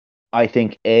 I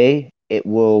think it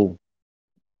will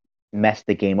mess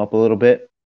the game up a little bit.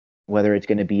 Whether it's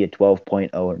going to be a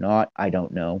 12.0 or not, I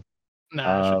don't know. Nah,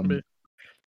 it shouldn't be.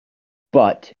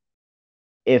 But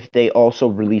if they also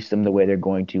release them the way they're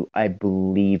going to, I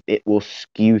believe it will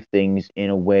skew things in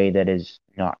a way that is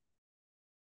not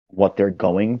what they're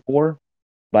going for.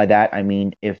 By that, I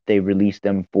mean if they release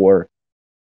them for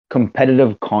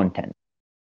competitive content.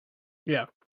 Yeah.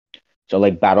 So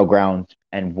like Battlegrounds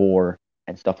and War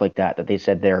and stuff like that they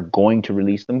said they're going to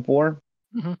release them for.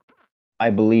 Mhm. I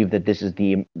believe that this is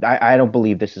I don't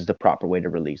believe this is the proper way to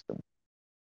release them.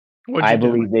 I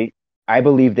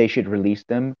believe they should release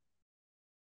them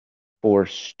for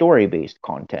story-based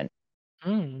content,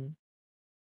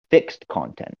 fixed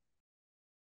content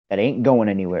that ain't going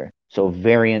anywhere. So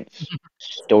variants,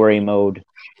 story mode,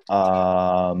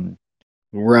 Realm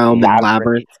and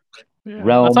Labyrinth. Yeah.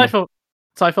 Realm. That's how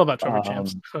I feel about Trophy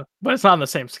Champs, but it's not on the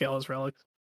same scale as Relics.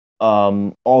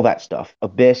 All that stuff,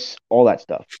 Abyss, all that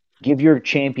stuff. Give your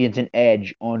champions an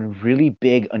edge on really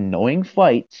big, annoying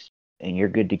fights, and you're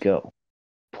good to go.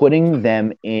 Putting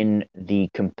them in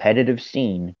the competitive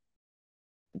scene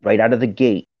right out of the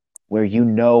gate, where you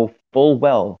know full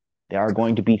well there are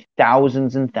going to be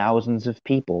thousands and thousands of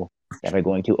people that are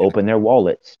going to open their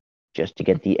wallets just to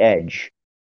get the edge,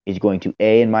 is going to,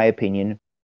 in my opinion,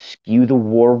 skew the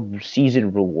war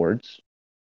season rewards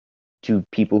to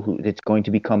people who it's going to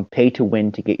become pay to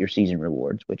win to get your season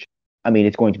rewards, which I mean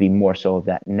it's going to be more so of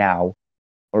that now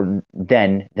or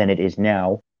then than it is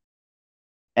now.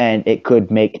 And it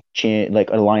could make like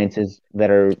alliances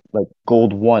that are like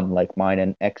gold 1, like mine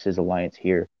and X's alliance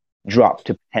here, drop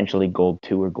to potentially gold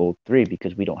 2 or gold 3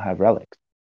 because we don't have relics.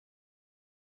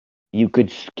 You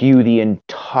could skew the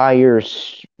entire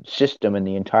system and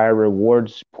the entire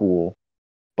rewards pool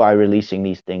by releasing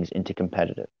these things into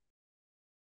competitive.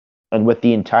 And with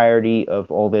the entirety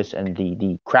of all this and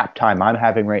the crap time I'm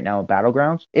having right now in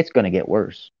Battlegrounds, it's going to get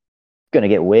worse. It's going to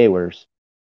get way worse.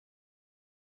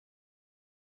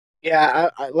 Yeah,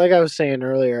 like I was saying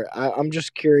earlier, I'm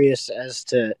just curious as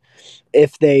to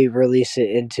if they release it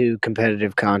into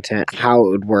competitive content, how it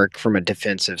would work from a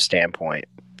defensive standpoint.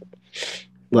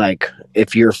 Like,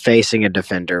 if you're facing a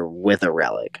defender with a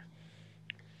relic.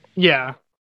 Yeah.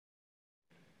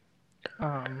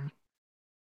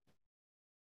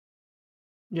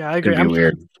 Yeah, I agree. It'd be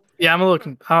weird. Yeah, I'm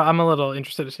a little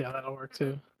interested to see how that'll work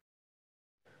too.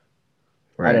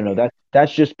 Right. I don't know.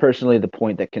 That's just personally the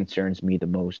point that concerns me the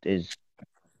most is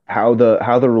how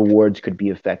the rewards could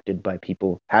be affected by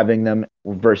people having them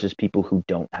versus people who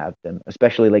don't have them,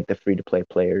 especially like the free to play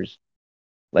players.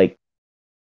 Like,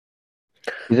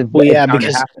 it's bound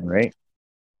to happen, right?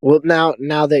 Well,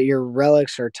 now that your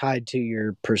relics are tied to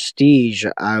your prestige,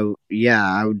 I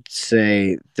would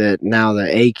say that now the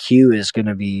AQ is going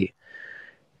to be.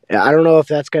 I don't know if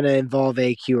that's going to involve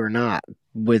AQ or not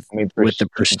with the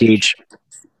prestige.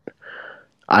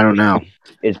 I don't know.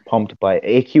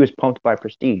 AQ is pumped by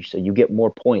prestige, so you get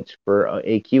more points for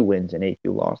AQ wins and AQ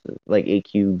losses, like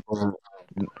AQ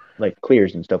like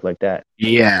clears and stuff like that.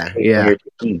 Yeah.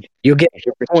 You'll get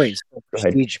points,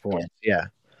 prestige points. Yeah.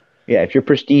 Yeah, if your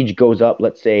prestige goes up,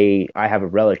 let's say I have a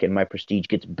relic and my prestige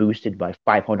gets boosted by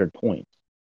 500 points,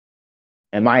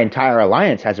 and my entire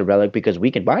alliance has a relic because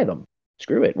we can buy them.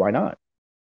 Screw it, why not?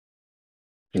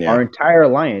 Yeah. Our entire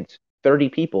alliance, 30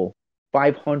 people,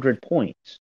 500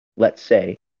 points, let's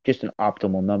say, just an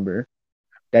optimal number,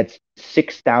 that's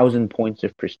 6,000 points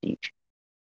of prestige.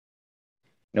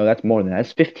 No, that's more than that.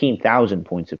 That's 15,000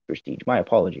 points of prestige. My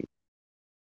apologies.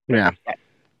 Yeah.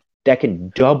 That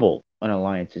can double an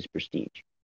alliance's prestige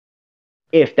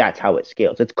if that's how it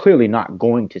scales. It's clearly not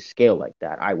going to scale like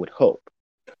that, I would hope.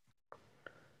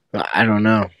 I don't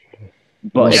know.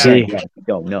 But again, we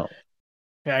don't know.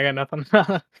 Yeah, I got nothing.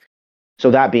 So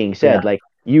that being said, like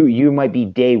you might be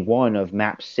day 1 of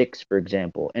map 6, for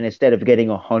example, and instead of getting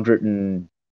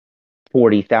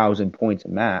 140,000 points a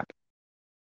map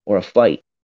or a fight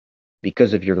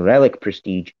because of your relic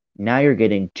prestige, now you're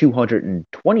getting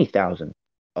 220,000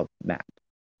 a map,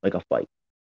 like a fight.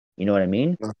 You know what I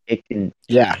mean? It can.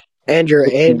 Yeah, and your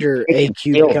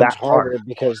AQ becomes harder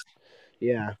because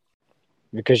you're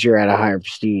at a higher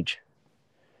prestige.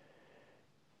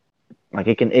 Like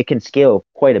it can scale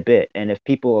quite a bit, and if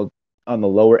people on the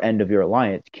lower end of your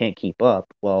alliance can't keep up,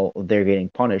 well, they're getting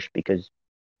punished because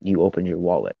you opened your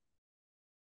wallet.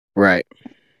 Right.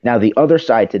 Now, the other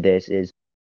side to this is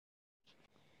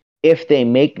if they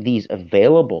make these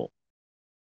available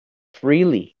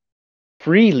freely,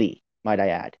 might I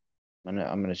add. I'm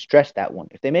gonna stress that one.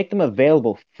 If they make them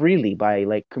available freely by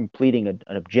like completing an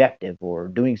objective or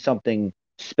doing something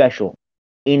special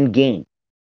in game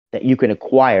that you can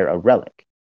acquire a relic,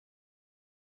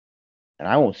 and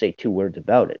I won't say two words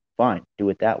about it. Fine, do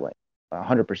it that way.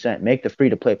 100%. Make the free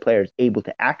to play players able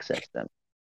to access them.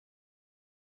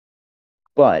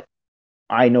 But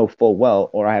I know full well,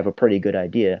 or I have a pretty good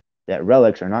idea, that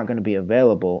relics are not going to be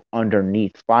available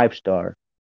underneath 5-star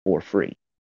for free.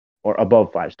 Or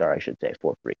above 5-star, I should say,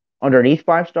 for free. Underneath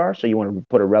 5-star, so you want to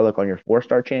put a relic on your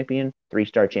 4-star champion,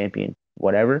 3-star champion,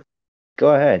 whatever,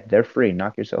 go ahead. They're free.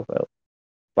 Knock yourself out.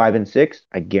 5 and 6,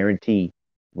 I guarantee,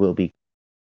 will be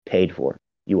paid for.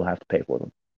 You will have to pay for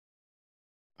them.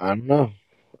 I don't know.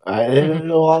 I don't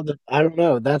know I don't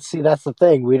know. That's the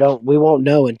thing. We won't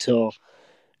know until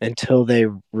they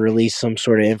release some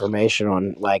sort of information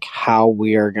on like how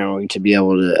we are going to be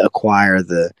able to acquire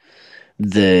the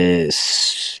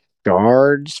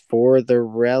shards for the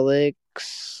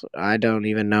relics. I don't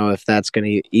even know if that's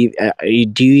going to.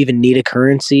 Do you even need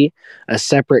a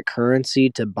separate currency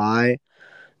to buy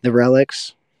the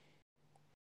relics?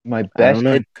 My I don't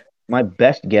know.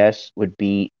 best guess would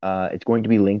be it's going to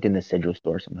be linked in the Sigil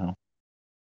store somehow.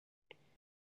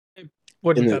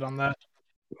 Wouldn't bet on that.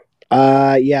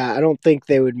 Yeah, I don't think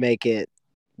they would make it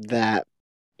that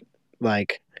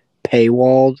like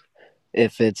paywalled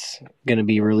if it's going to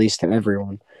be released to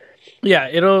everyone. Yeah,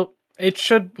 it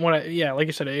should like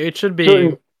you said, it should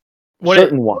be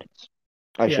certain ones.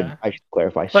 I Yeah. should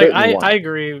clarify. Like Certain I ones.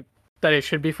 agree that it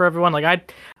should be for everyone. Like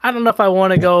I don't know if I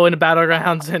want to go into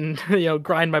battlegrounds and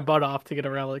grind my butt off to get a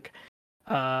relic.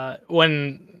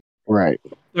 When Right.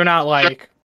 they're not like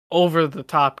over the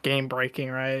top game breaking,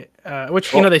 right?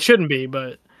 Which Well- they shouldn't be,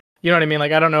 but you know what I mean?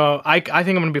 Like I don't know. I think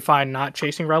I'm gonna be fine not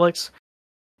chasing relics.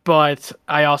 But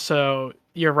I also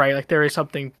you're right, like there is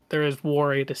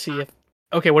worry to see if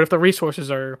what if the resources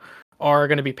are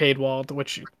gonna be paid walled,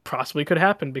 which possibly could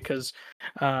happen because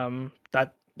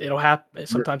that it'll happen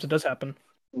sometimes it does happen.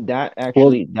 That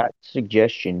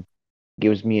suggestion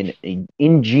gives me an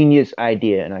ingenious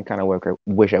idea, and I kind of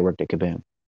wish I worked at Kabam.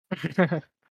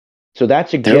 So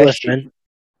that They're suggestion,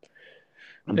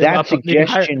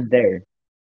 listening. there,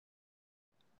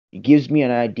 it gives me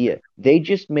an idea. They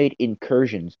just made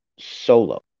incursions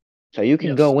solo, so you can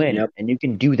Yes. go in and you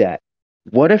can do that.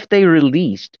 What if they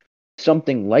released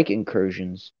something like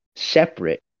incursions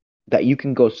separate that you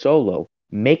can go solo?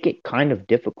 Make it kind of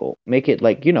difficult. Make it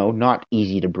like not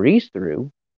easy to breeze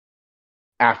through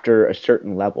after a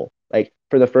certain level. Like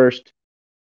for the first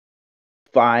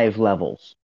 5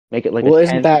 levels, make it like Well, a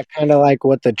 10. isn't that kind of like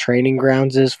what the training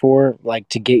grounds is for? Like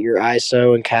to get your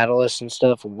ISO and catalyst and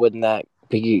stuff? Wouldn't that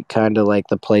be kind of like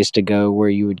the place to go where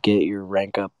you would get your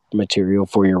rank up material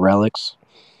for your relics?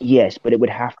 Yes, but it would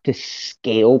have to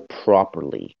scale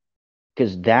properly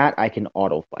because that I can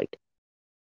auto fight.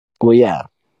 Well, yeah.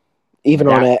 Even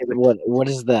on That- it, what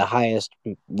is the highest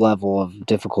level of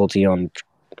difficulty on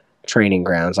training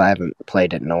grounds? I haven't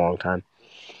played it in a long time.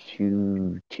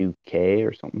 2K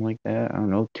or something like that. I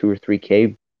don't know, 2 or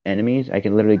 3K enemies. I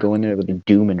can literally go in there with a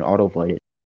Doom and auto fight it.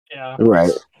 Yeah.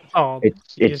 Right.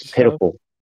 It's pitiful.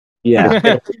 Yeah.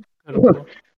 Pitiful.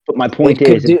 But my point It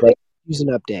is, could it's like use an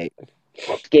update.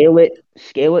 scale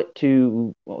it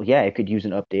to, well, yeah, it could use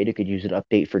an update. It could use an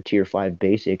update for tier 5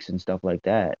 basics and stuff like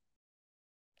that.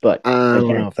 But I don't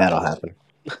again, know if that'll happen.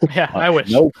 Yeah, I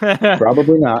wish. Nope,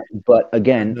 probably not. But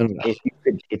again, No.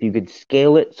 if you could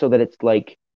scale it so that it's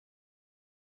like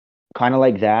kind of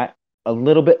like that, a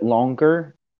little bit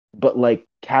longer, but like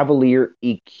Cavalier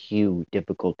EQ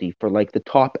difficulty for like the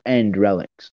top end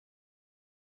relics.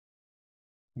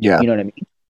 Yeah. You know what I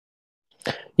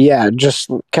mean? Yeah, just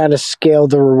kind of scale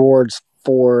the rewards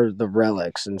for the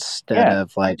relics instead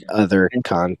of like other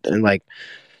content. Like,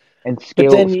 and scale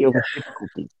then the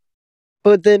difficulty.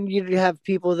 but then you have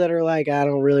people that are like, I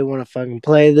don't really want to fucking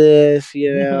play this.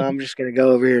 I'm just gonna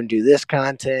go over here and do this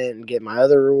content and get my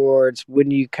other rewards.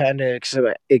 Wouldn't you kind of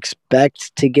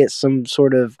expect to get some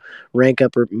sort of rank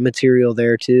up material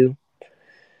there too?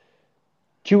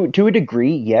 To a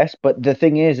degree, yes, but the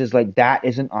thing is like that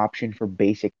is an option for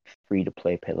basic free to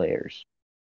play players.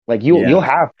 Like you'll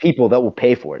have people that will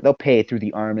pay for it. They'll pay through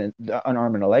an arm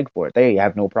and a leg for it. They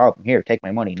have no problem. Here, take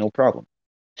my money, no problem.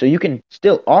 So you can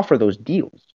still offer those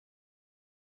deals.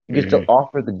 You can still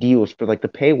offer the deals for like the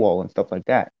paywall and stuff like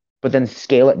that. But then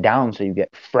scale it down so you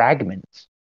get fragments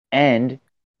and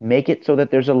make it so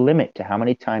that there's a limit to how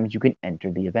many times you can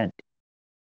enter the event.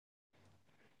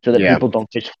 So that people don't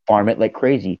just farm it like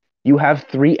crazy. You have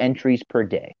 3 entries per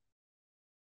day.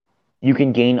 You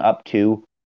can gain up to,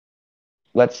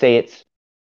 let's say it's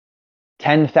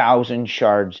 10,000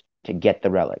 shards to get the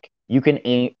relic. You can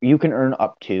earn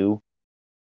up to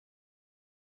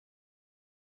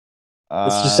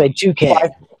let's just say 2K.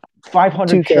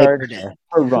 500 2K shards per day.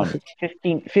 per run.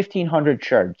 1,500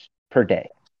 shards per day.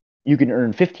 You can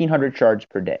earn 1,500 shards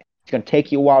per day. It's going to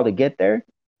take you a while to get there,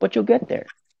 but you'll get there.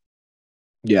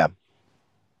 Yeah.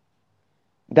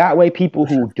 That way, people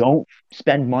who don't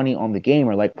spend money on the game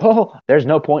are like, oh, there's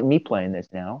no point in me playing this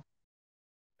now.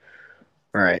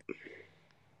 All right.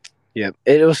 Yep.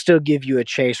 It'll still give you a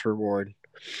chase reward.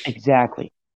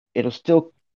 Exactly. It'll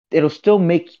still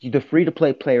make the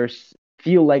free-to-play players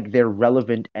feel like they're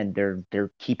relevant and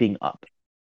they're keeping up.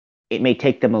 It may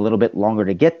take them a little bit longer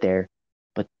to get there,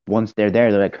 but once they're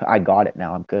there, they're like, I got it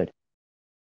now. I'm good.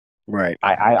 Right.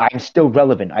 I'm still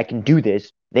relevant. I can do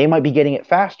this. They might be getting it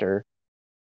faster,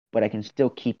 but I can still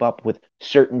keep up with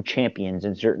certain champions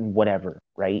and certain whatever,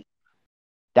 right?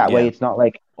 That way it's not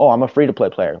like, oh, I'm a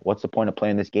free-to-play player. What's the point of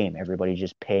playing this game? Everybody's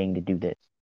just paying to do this.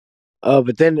 Oh,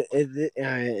 but then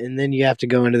and then you have to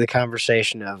go into the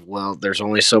conversation of, well, there's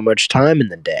only so much time in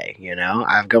the day, you know?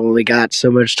 I've only got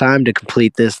so much time to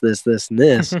complete this, and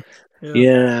this.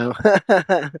 You know?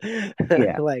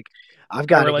 Yeah. Like, I've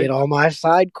got to get all my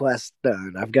side quests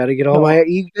done. I've got to get all No. my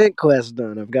event quests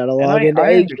done. I've got to log into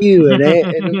I HQ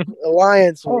and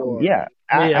Alliance War. Yeah,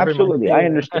 absolutely. I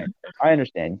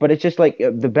understand. But it's just like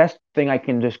the best thing I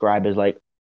can describe is like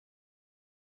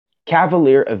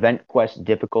Cavalier event quest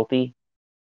difficulty,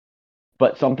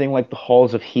 but something like the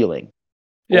Halls of Healing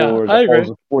or the Halls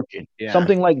of Fortune. Yeah.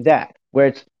 Something like that, where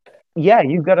it's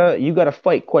you gotta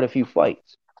fight quite a few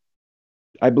fights.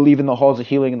 I believe in the Halls of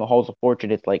Healing and the Halls of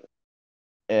Fortune, it's like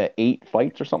 8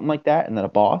 fights or something like that, and then a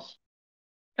boss.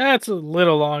 That's a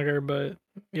little longer, but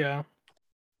yeah.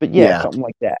 But yeah, something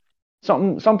like that.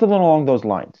 Something along those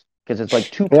lines. Because it's like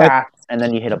 2 paths and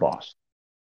then you hit a boss.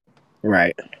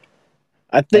 Right.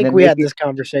 I think we had this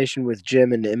conversation with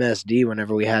Jim and MSD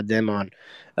whenever we had them on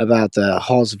about the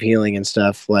Halls of Healing and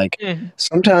stuff. Like,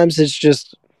 sometimes it's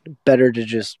just better to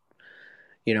just,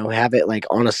 you know, have it like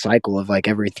on a cycle of like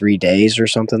every 3 days or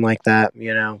something like that,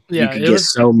 you know? Yeah, you could get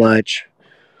so much.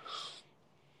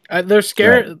 They're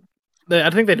scared. Right. I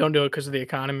think they don't do it because of the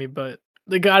economy, but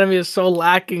the economy is so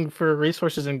lacking for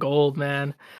resources and gold,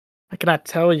 man. I cannot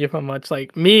tell you how much.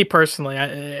 Like, me personally,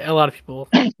 a lot of people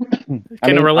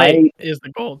can relate is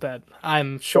the gold that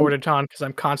I'm shortage on because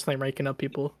I'm constantly ranking up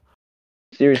people.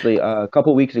 Seriously, a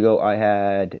couple weeks ago, I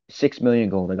had 6 million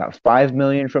gold. I got 5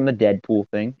 million from the Deadpool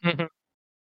thing. Mm-hmm.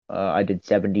 I did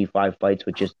 75 fights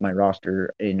with just my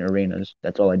roster in arenas.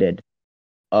 That's all I did.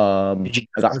 I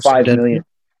got 5 million.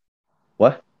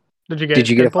 What? Did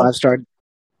you get a 5-star?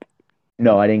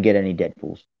 No, I didn't get any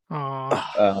Deadpools.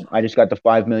 Oh. I just got the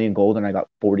 5 million gold and I got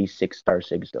 46-star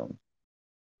Sigstone.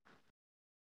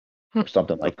 Or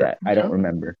something like that. I don't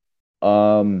remember.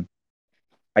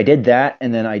 I did that,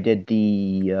 and then I did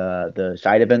the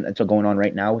side event that's going on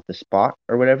right now with the Spot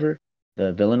or whatever,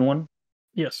 the villain one.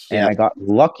 Yes. And I got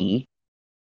lucky.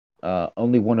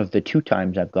 Only one of the 2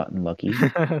 times I've gotten lucky,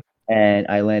 and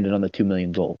I landed on the 2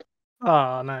 million gold.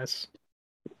 Oh, nice.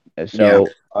 So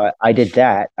I did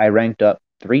that. I ranked up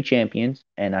 3 champions,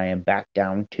 and I am back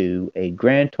down to a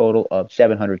grand total of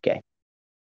 700K.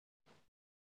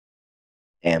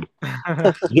 Damn.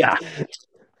 Yeah.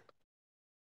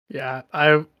 Yeah,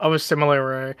 I was similar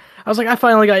where I was like, I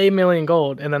finally got 8 million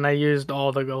gold, and then I used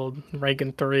all the gold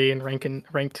ranking 3 and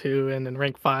rank 2 and then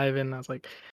rank 5, and I was like,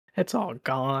 it's all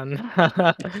gone.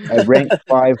 I ranked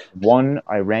 5-1,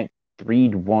 I ranked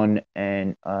 3-1,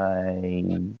 and I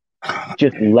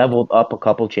just leveled up a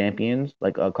couple champions,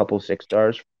 like a couple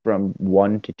 6-stars from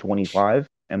 1 to 25,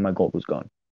 and my gold was gone.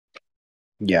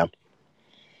 Yeah.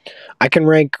 I can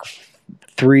rank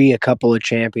 3 a couple of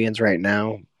champions right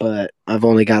now, but I've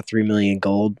only got 3 million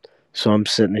gold. So I'm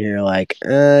sitting here like,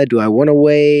 do I want to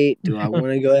wait? Do I want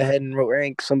to go ahead and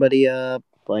rank somebody up?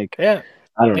 Like, yeah,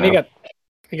 I don't know.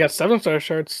 You got 7-star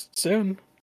shirts soon.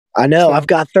 I know. So. I've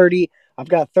got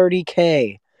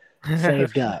 30K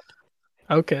saved up.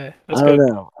 Okay, that's good.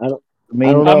 Know. I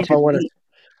don't know if I want to.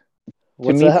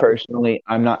 To me personally,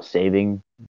 I'm not saving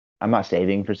for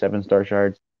 7-star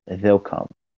shards. They'll come.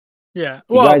 Yeah.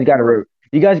 Well,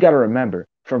 you guys got to remember,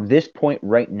 from this point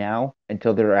right now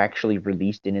until they're actually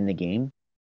released and in the game,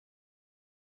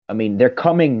 I mean, they're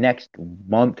coming next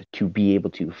month to be able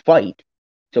to fight.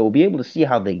 So we'll be able to see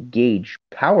how they gauge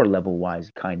power level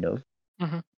wise, kind of.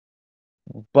 Mm-hmm.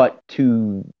 But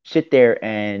to sit there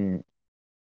and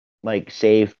like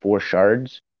save 4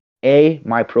 shards,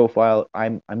 my profile,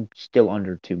 I'm still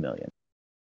under 2 million.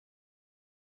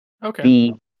 Okay.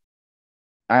 B,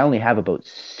 I only have about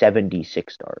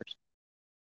 76 stars.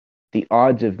 The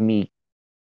odds of me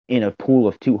in a pool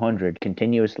of 200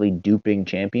 continuously duping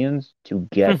champions to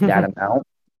get that amount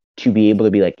to be able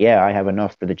to be like, yeah, I have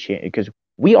enough for the because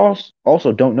we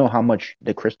also don't know how much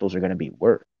the crystals are going to be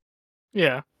worth.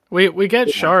 Yeah. We get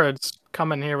Yeah. shards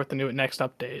coming here with the new next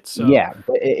update. So Yeah,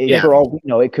 but Yeah. for all we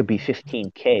know, it could be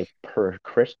 15K per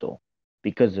crystal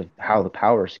because of how the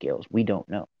power scales. We don't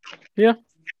know. Yeah.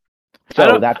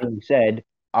 So that being said,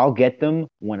 I'll get them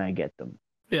when I get them.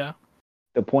 Yeah.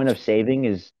 The point of saving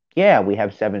is, yeah, we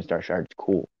have 7-star shards.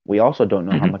 Cool. We also don't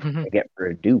know how much we're going to get for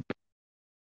a dupe.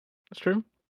 That's true.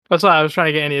 That's why I was trying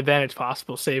to get any advantage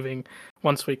possible saving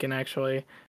once we can actually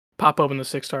pop open the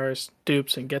 6 stars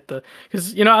dupes and get the,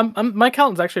 because I'm my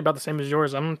count is actually about the same as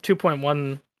yours. I'm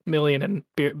 2.1 million in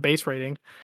base rating,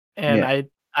 and Yeah.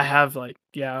 I have like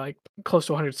close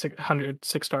to 100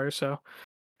 6 stars. So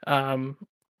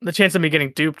the chance of me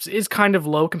getting duped is kind of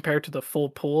low compared to the full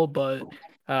pool, but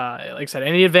like I said,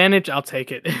 any advantage I'll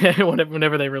take it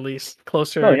whenever they release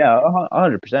closer. Oh yeah,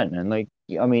 100%, man. Like,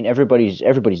 I mean, everybody's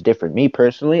different. Me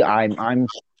personally, I'm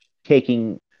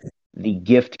taking the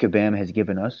gift Kabam has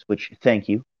given us, which thank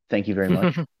you very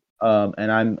much.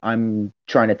 And I'm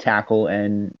trying to tackle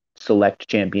and select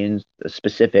champions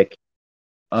specific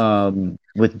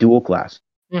with dual class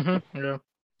Yeah.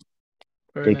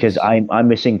 Very because nice. I'm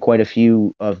missing quite a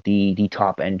few of the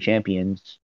top end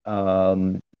champions.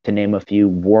 To name a few: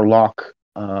 Warlock,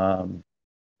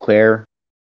 Claire,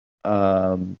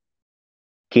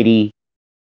 Kitty,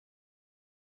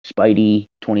 Spidey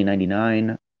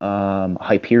 2099,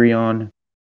 Hyperion.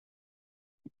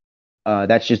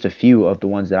 That's just a few of the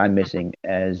ones that I'm missing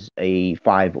as a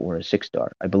 5 or a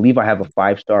 6-star. I believe I have a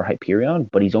 5-star Hyperion,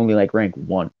 but he's only like rank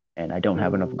 1, and I don't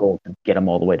have enough gold to get him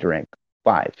all the way to rank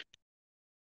 5.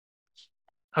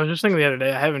 I was just thinking the other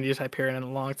day, I haven't used Hyperion in a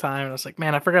long time, and I was like,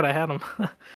 man, I forgot I had him.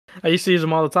 I used to use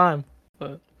him all the time,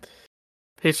 but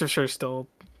he's for sure still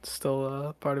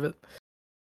part of it.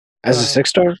 As a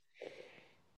 6-star?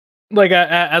 Like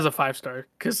as a 5-star,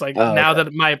 because now okay.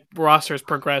 that my roster has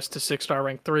progressed to 6-star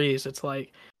rank 3s, it's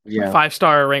like my Yeah.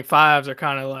 5-star rank 5s are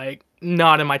kind of like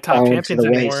not in my top Falling to champions the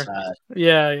anymore. wayside.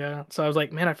 Yeah. So I was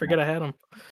like, man, I forget I had him.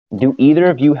 Do either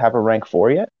of you have a rank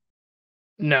 4 yet?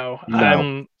 No, No.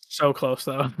 I'm so close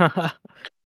though.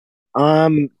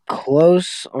 I'm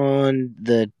close on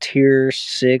the tier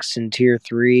 6 and tier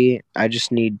 3. I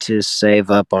just need to save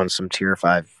up on some tier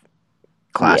 5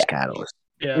 class catalyst.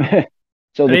 Yeah.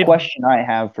 So the question I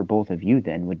have for both of you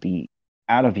then would be,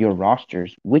 out of your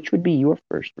rosters, which would be your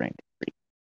first rank 3?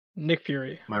 Nick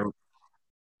Fury.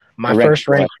 My first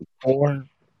rank 4.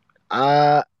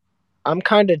 I'm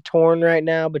kind of torn right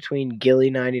now between Gilly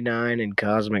 99 and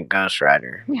Cosmic Ghost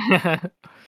Rider.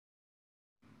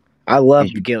 I love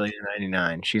Gilly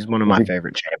 99. She's one of my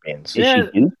favorite champions. Is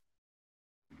she duped?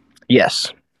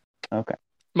 Yes. Okay.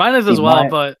 Mine is as well,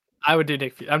 but I would do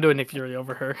I'm doing Nick Fury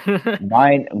over her.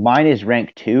 mine is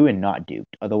rank 2 and not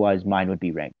duped. Otherwise, mine would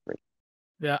be rank 3.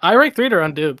 Yeah, I rank 3 to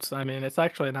unduped. I mean, it's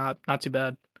actually not too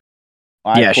bad.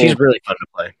 She's really fun to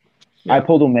play. Yeah. I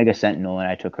pulled Omega Sentinel and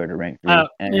I took her to rank 3.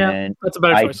 And that's a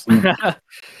better choice.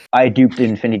 I duped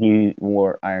Infinity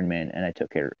War Iron Man and I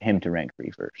took him to rank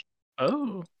 3 first.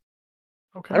 Oh.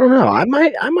 Okay. I don't know.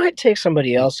 I might take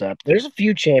somebody else up. There's a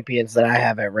few champions that I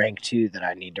have at rank 2 that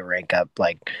I need to rank up,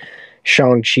 like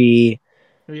Shang-Chi,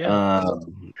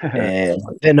 and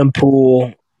Venom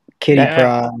Pool, Kitty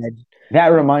Pryde. That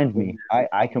reminds me.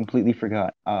 I completely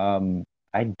forgot.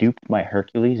 I duped my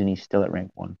Hercules and he's still at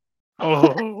rank 1.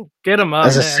 Oh, get him up,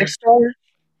 as a man. 6-star?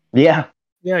 Yeah.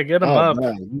 Yeah, get him up.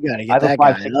 Man, you gotta get that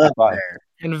guy up there.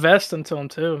 Invest into him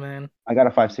too, man. I got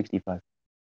a 565.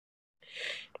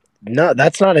 No,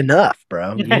 that's not enough,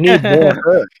 bro. You need more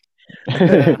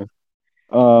hurt.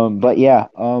 But yeah,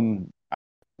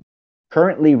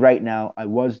 currently right now, I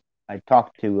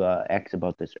talked to X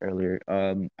about this earlier.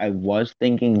 I was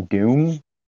thinking Doom,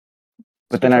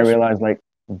 but then I realized like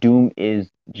Doom is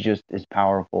just as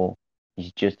powerful.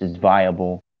 He's just as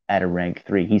viable at a rank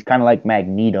 3. He's kind of like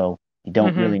Magneto. You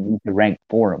don't really need to rank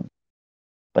for him.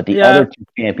 But the other 2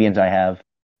 champions I have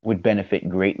would benefit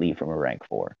greatly from a rank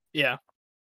 4. Yeah.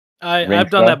 I've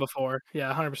done that before.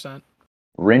 Yeah, 100%.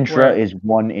 Rintra is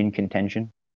one in contention.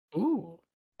 Ooh.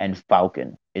 And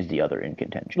Falcon is the other in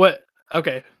contention. What?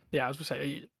 Okay. Yeah, I was going to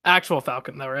say actual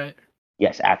Falcon though, right?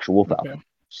 Yes, actual Falcon. Okay.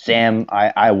 Sam,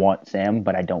 I want Sam,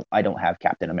 but I don't have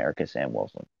Captain America Sam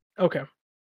Wilson. Okay.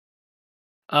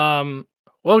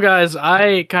 Well, guys,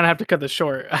 I kind of have to cut this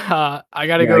short. I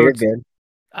gotta No, go. you're good.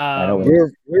 I don't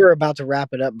We were about to wrap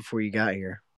it up before you got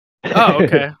here. Oh,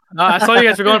 okay. I saw you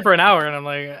guys were going for an hour, and I'm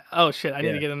like, oh shit, I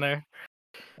need to get in there.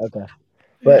 Okay.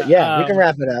 But yeah, we can um,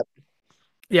 wrap it up.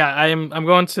 Yeah, I'm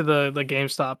going to the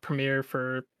GameStop premiere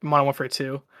for Modern Warfare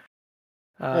 2.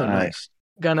 Oh, nice.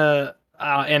 Gonna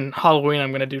and Halloween,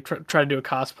 I'm gonna try to do a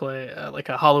cosplay, like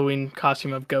a Halloween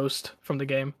costume of Ghost from the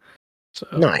game. So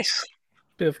Nice.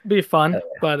 be fun.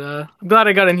 But I'm glad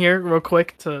I got in here real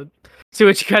quick to see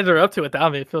what you guys are up to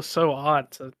without me. It feels so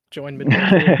odd to join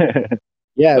midway.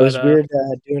 Yeah, it was weird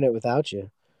doing it without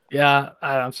you. Yeah,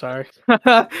 I'm sorry.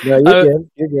 No, you're good.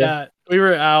 You're good. Yeah, we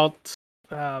were out,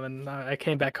 and I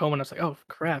came back home and I was like, oh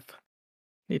crap,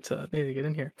 need to get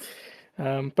in here.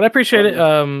 But I appreciate it.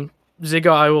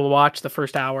 Ziggo, I will watch the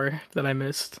first hour that I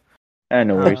missed.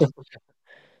 No worries.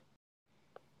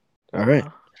 All right.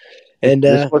 And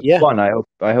this was fun. I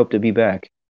hope to be back.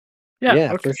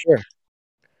 Yeah, for sure.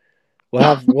 We'll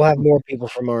have more people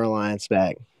from our alliance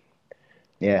back.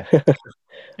 Yeah.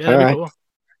 Yeah, that'd be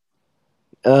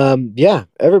cool. Yeah,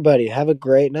 everybody have a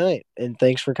great night and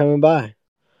thanks for coming by.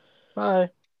 Bye.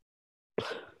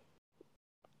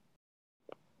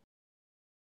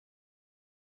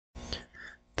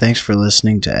 Thanks for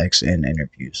listening to XN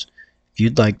Interviews. If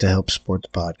you'd like to help support the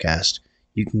podcast,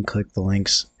 you can click the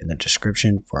links in the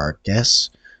description for our guests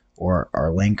or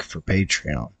our link for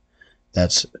Patreon.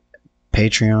 That's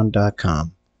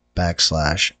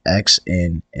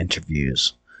patreon.com/XN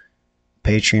Interviews.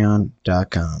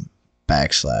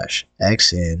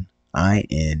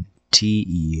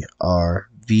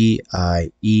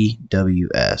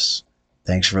 patreon.com/XNINTERVIEWS.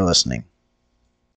 Thanks for listening.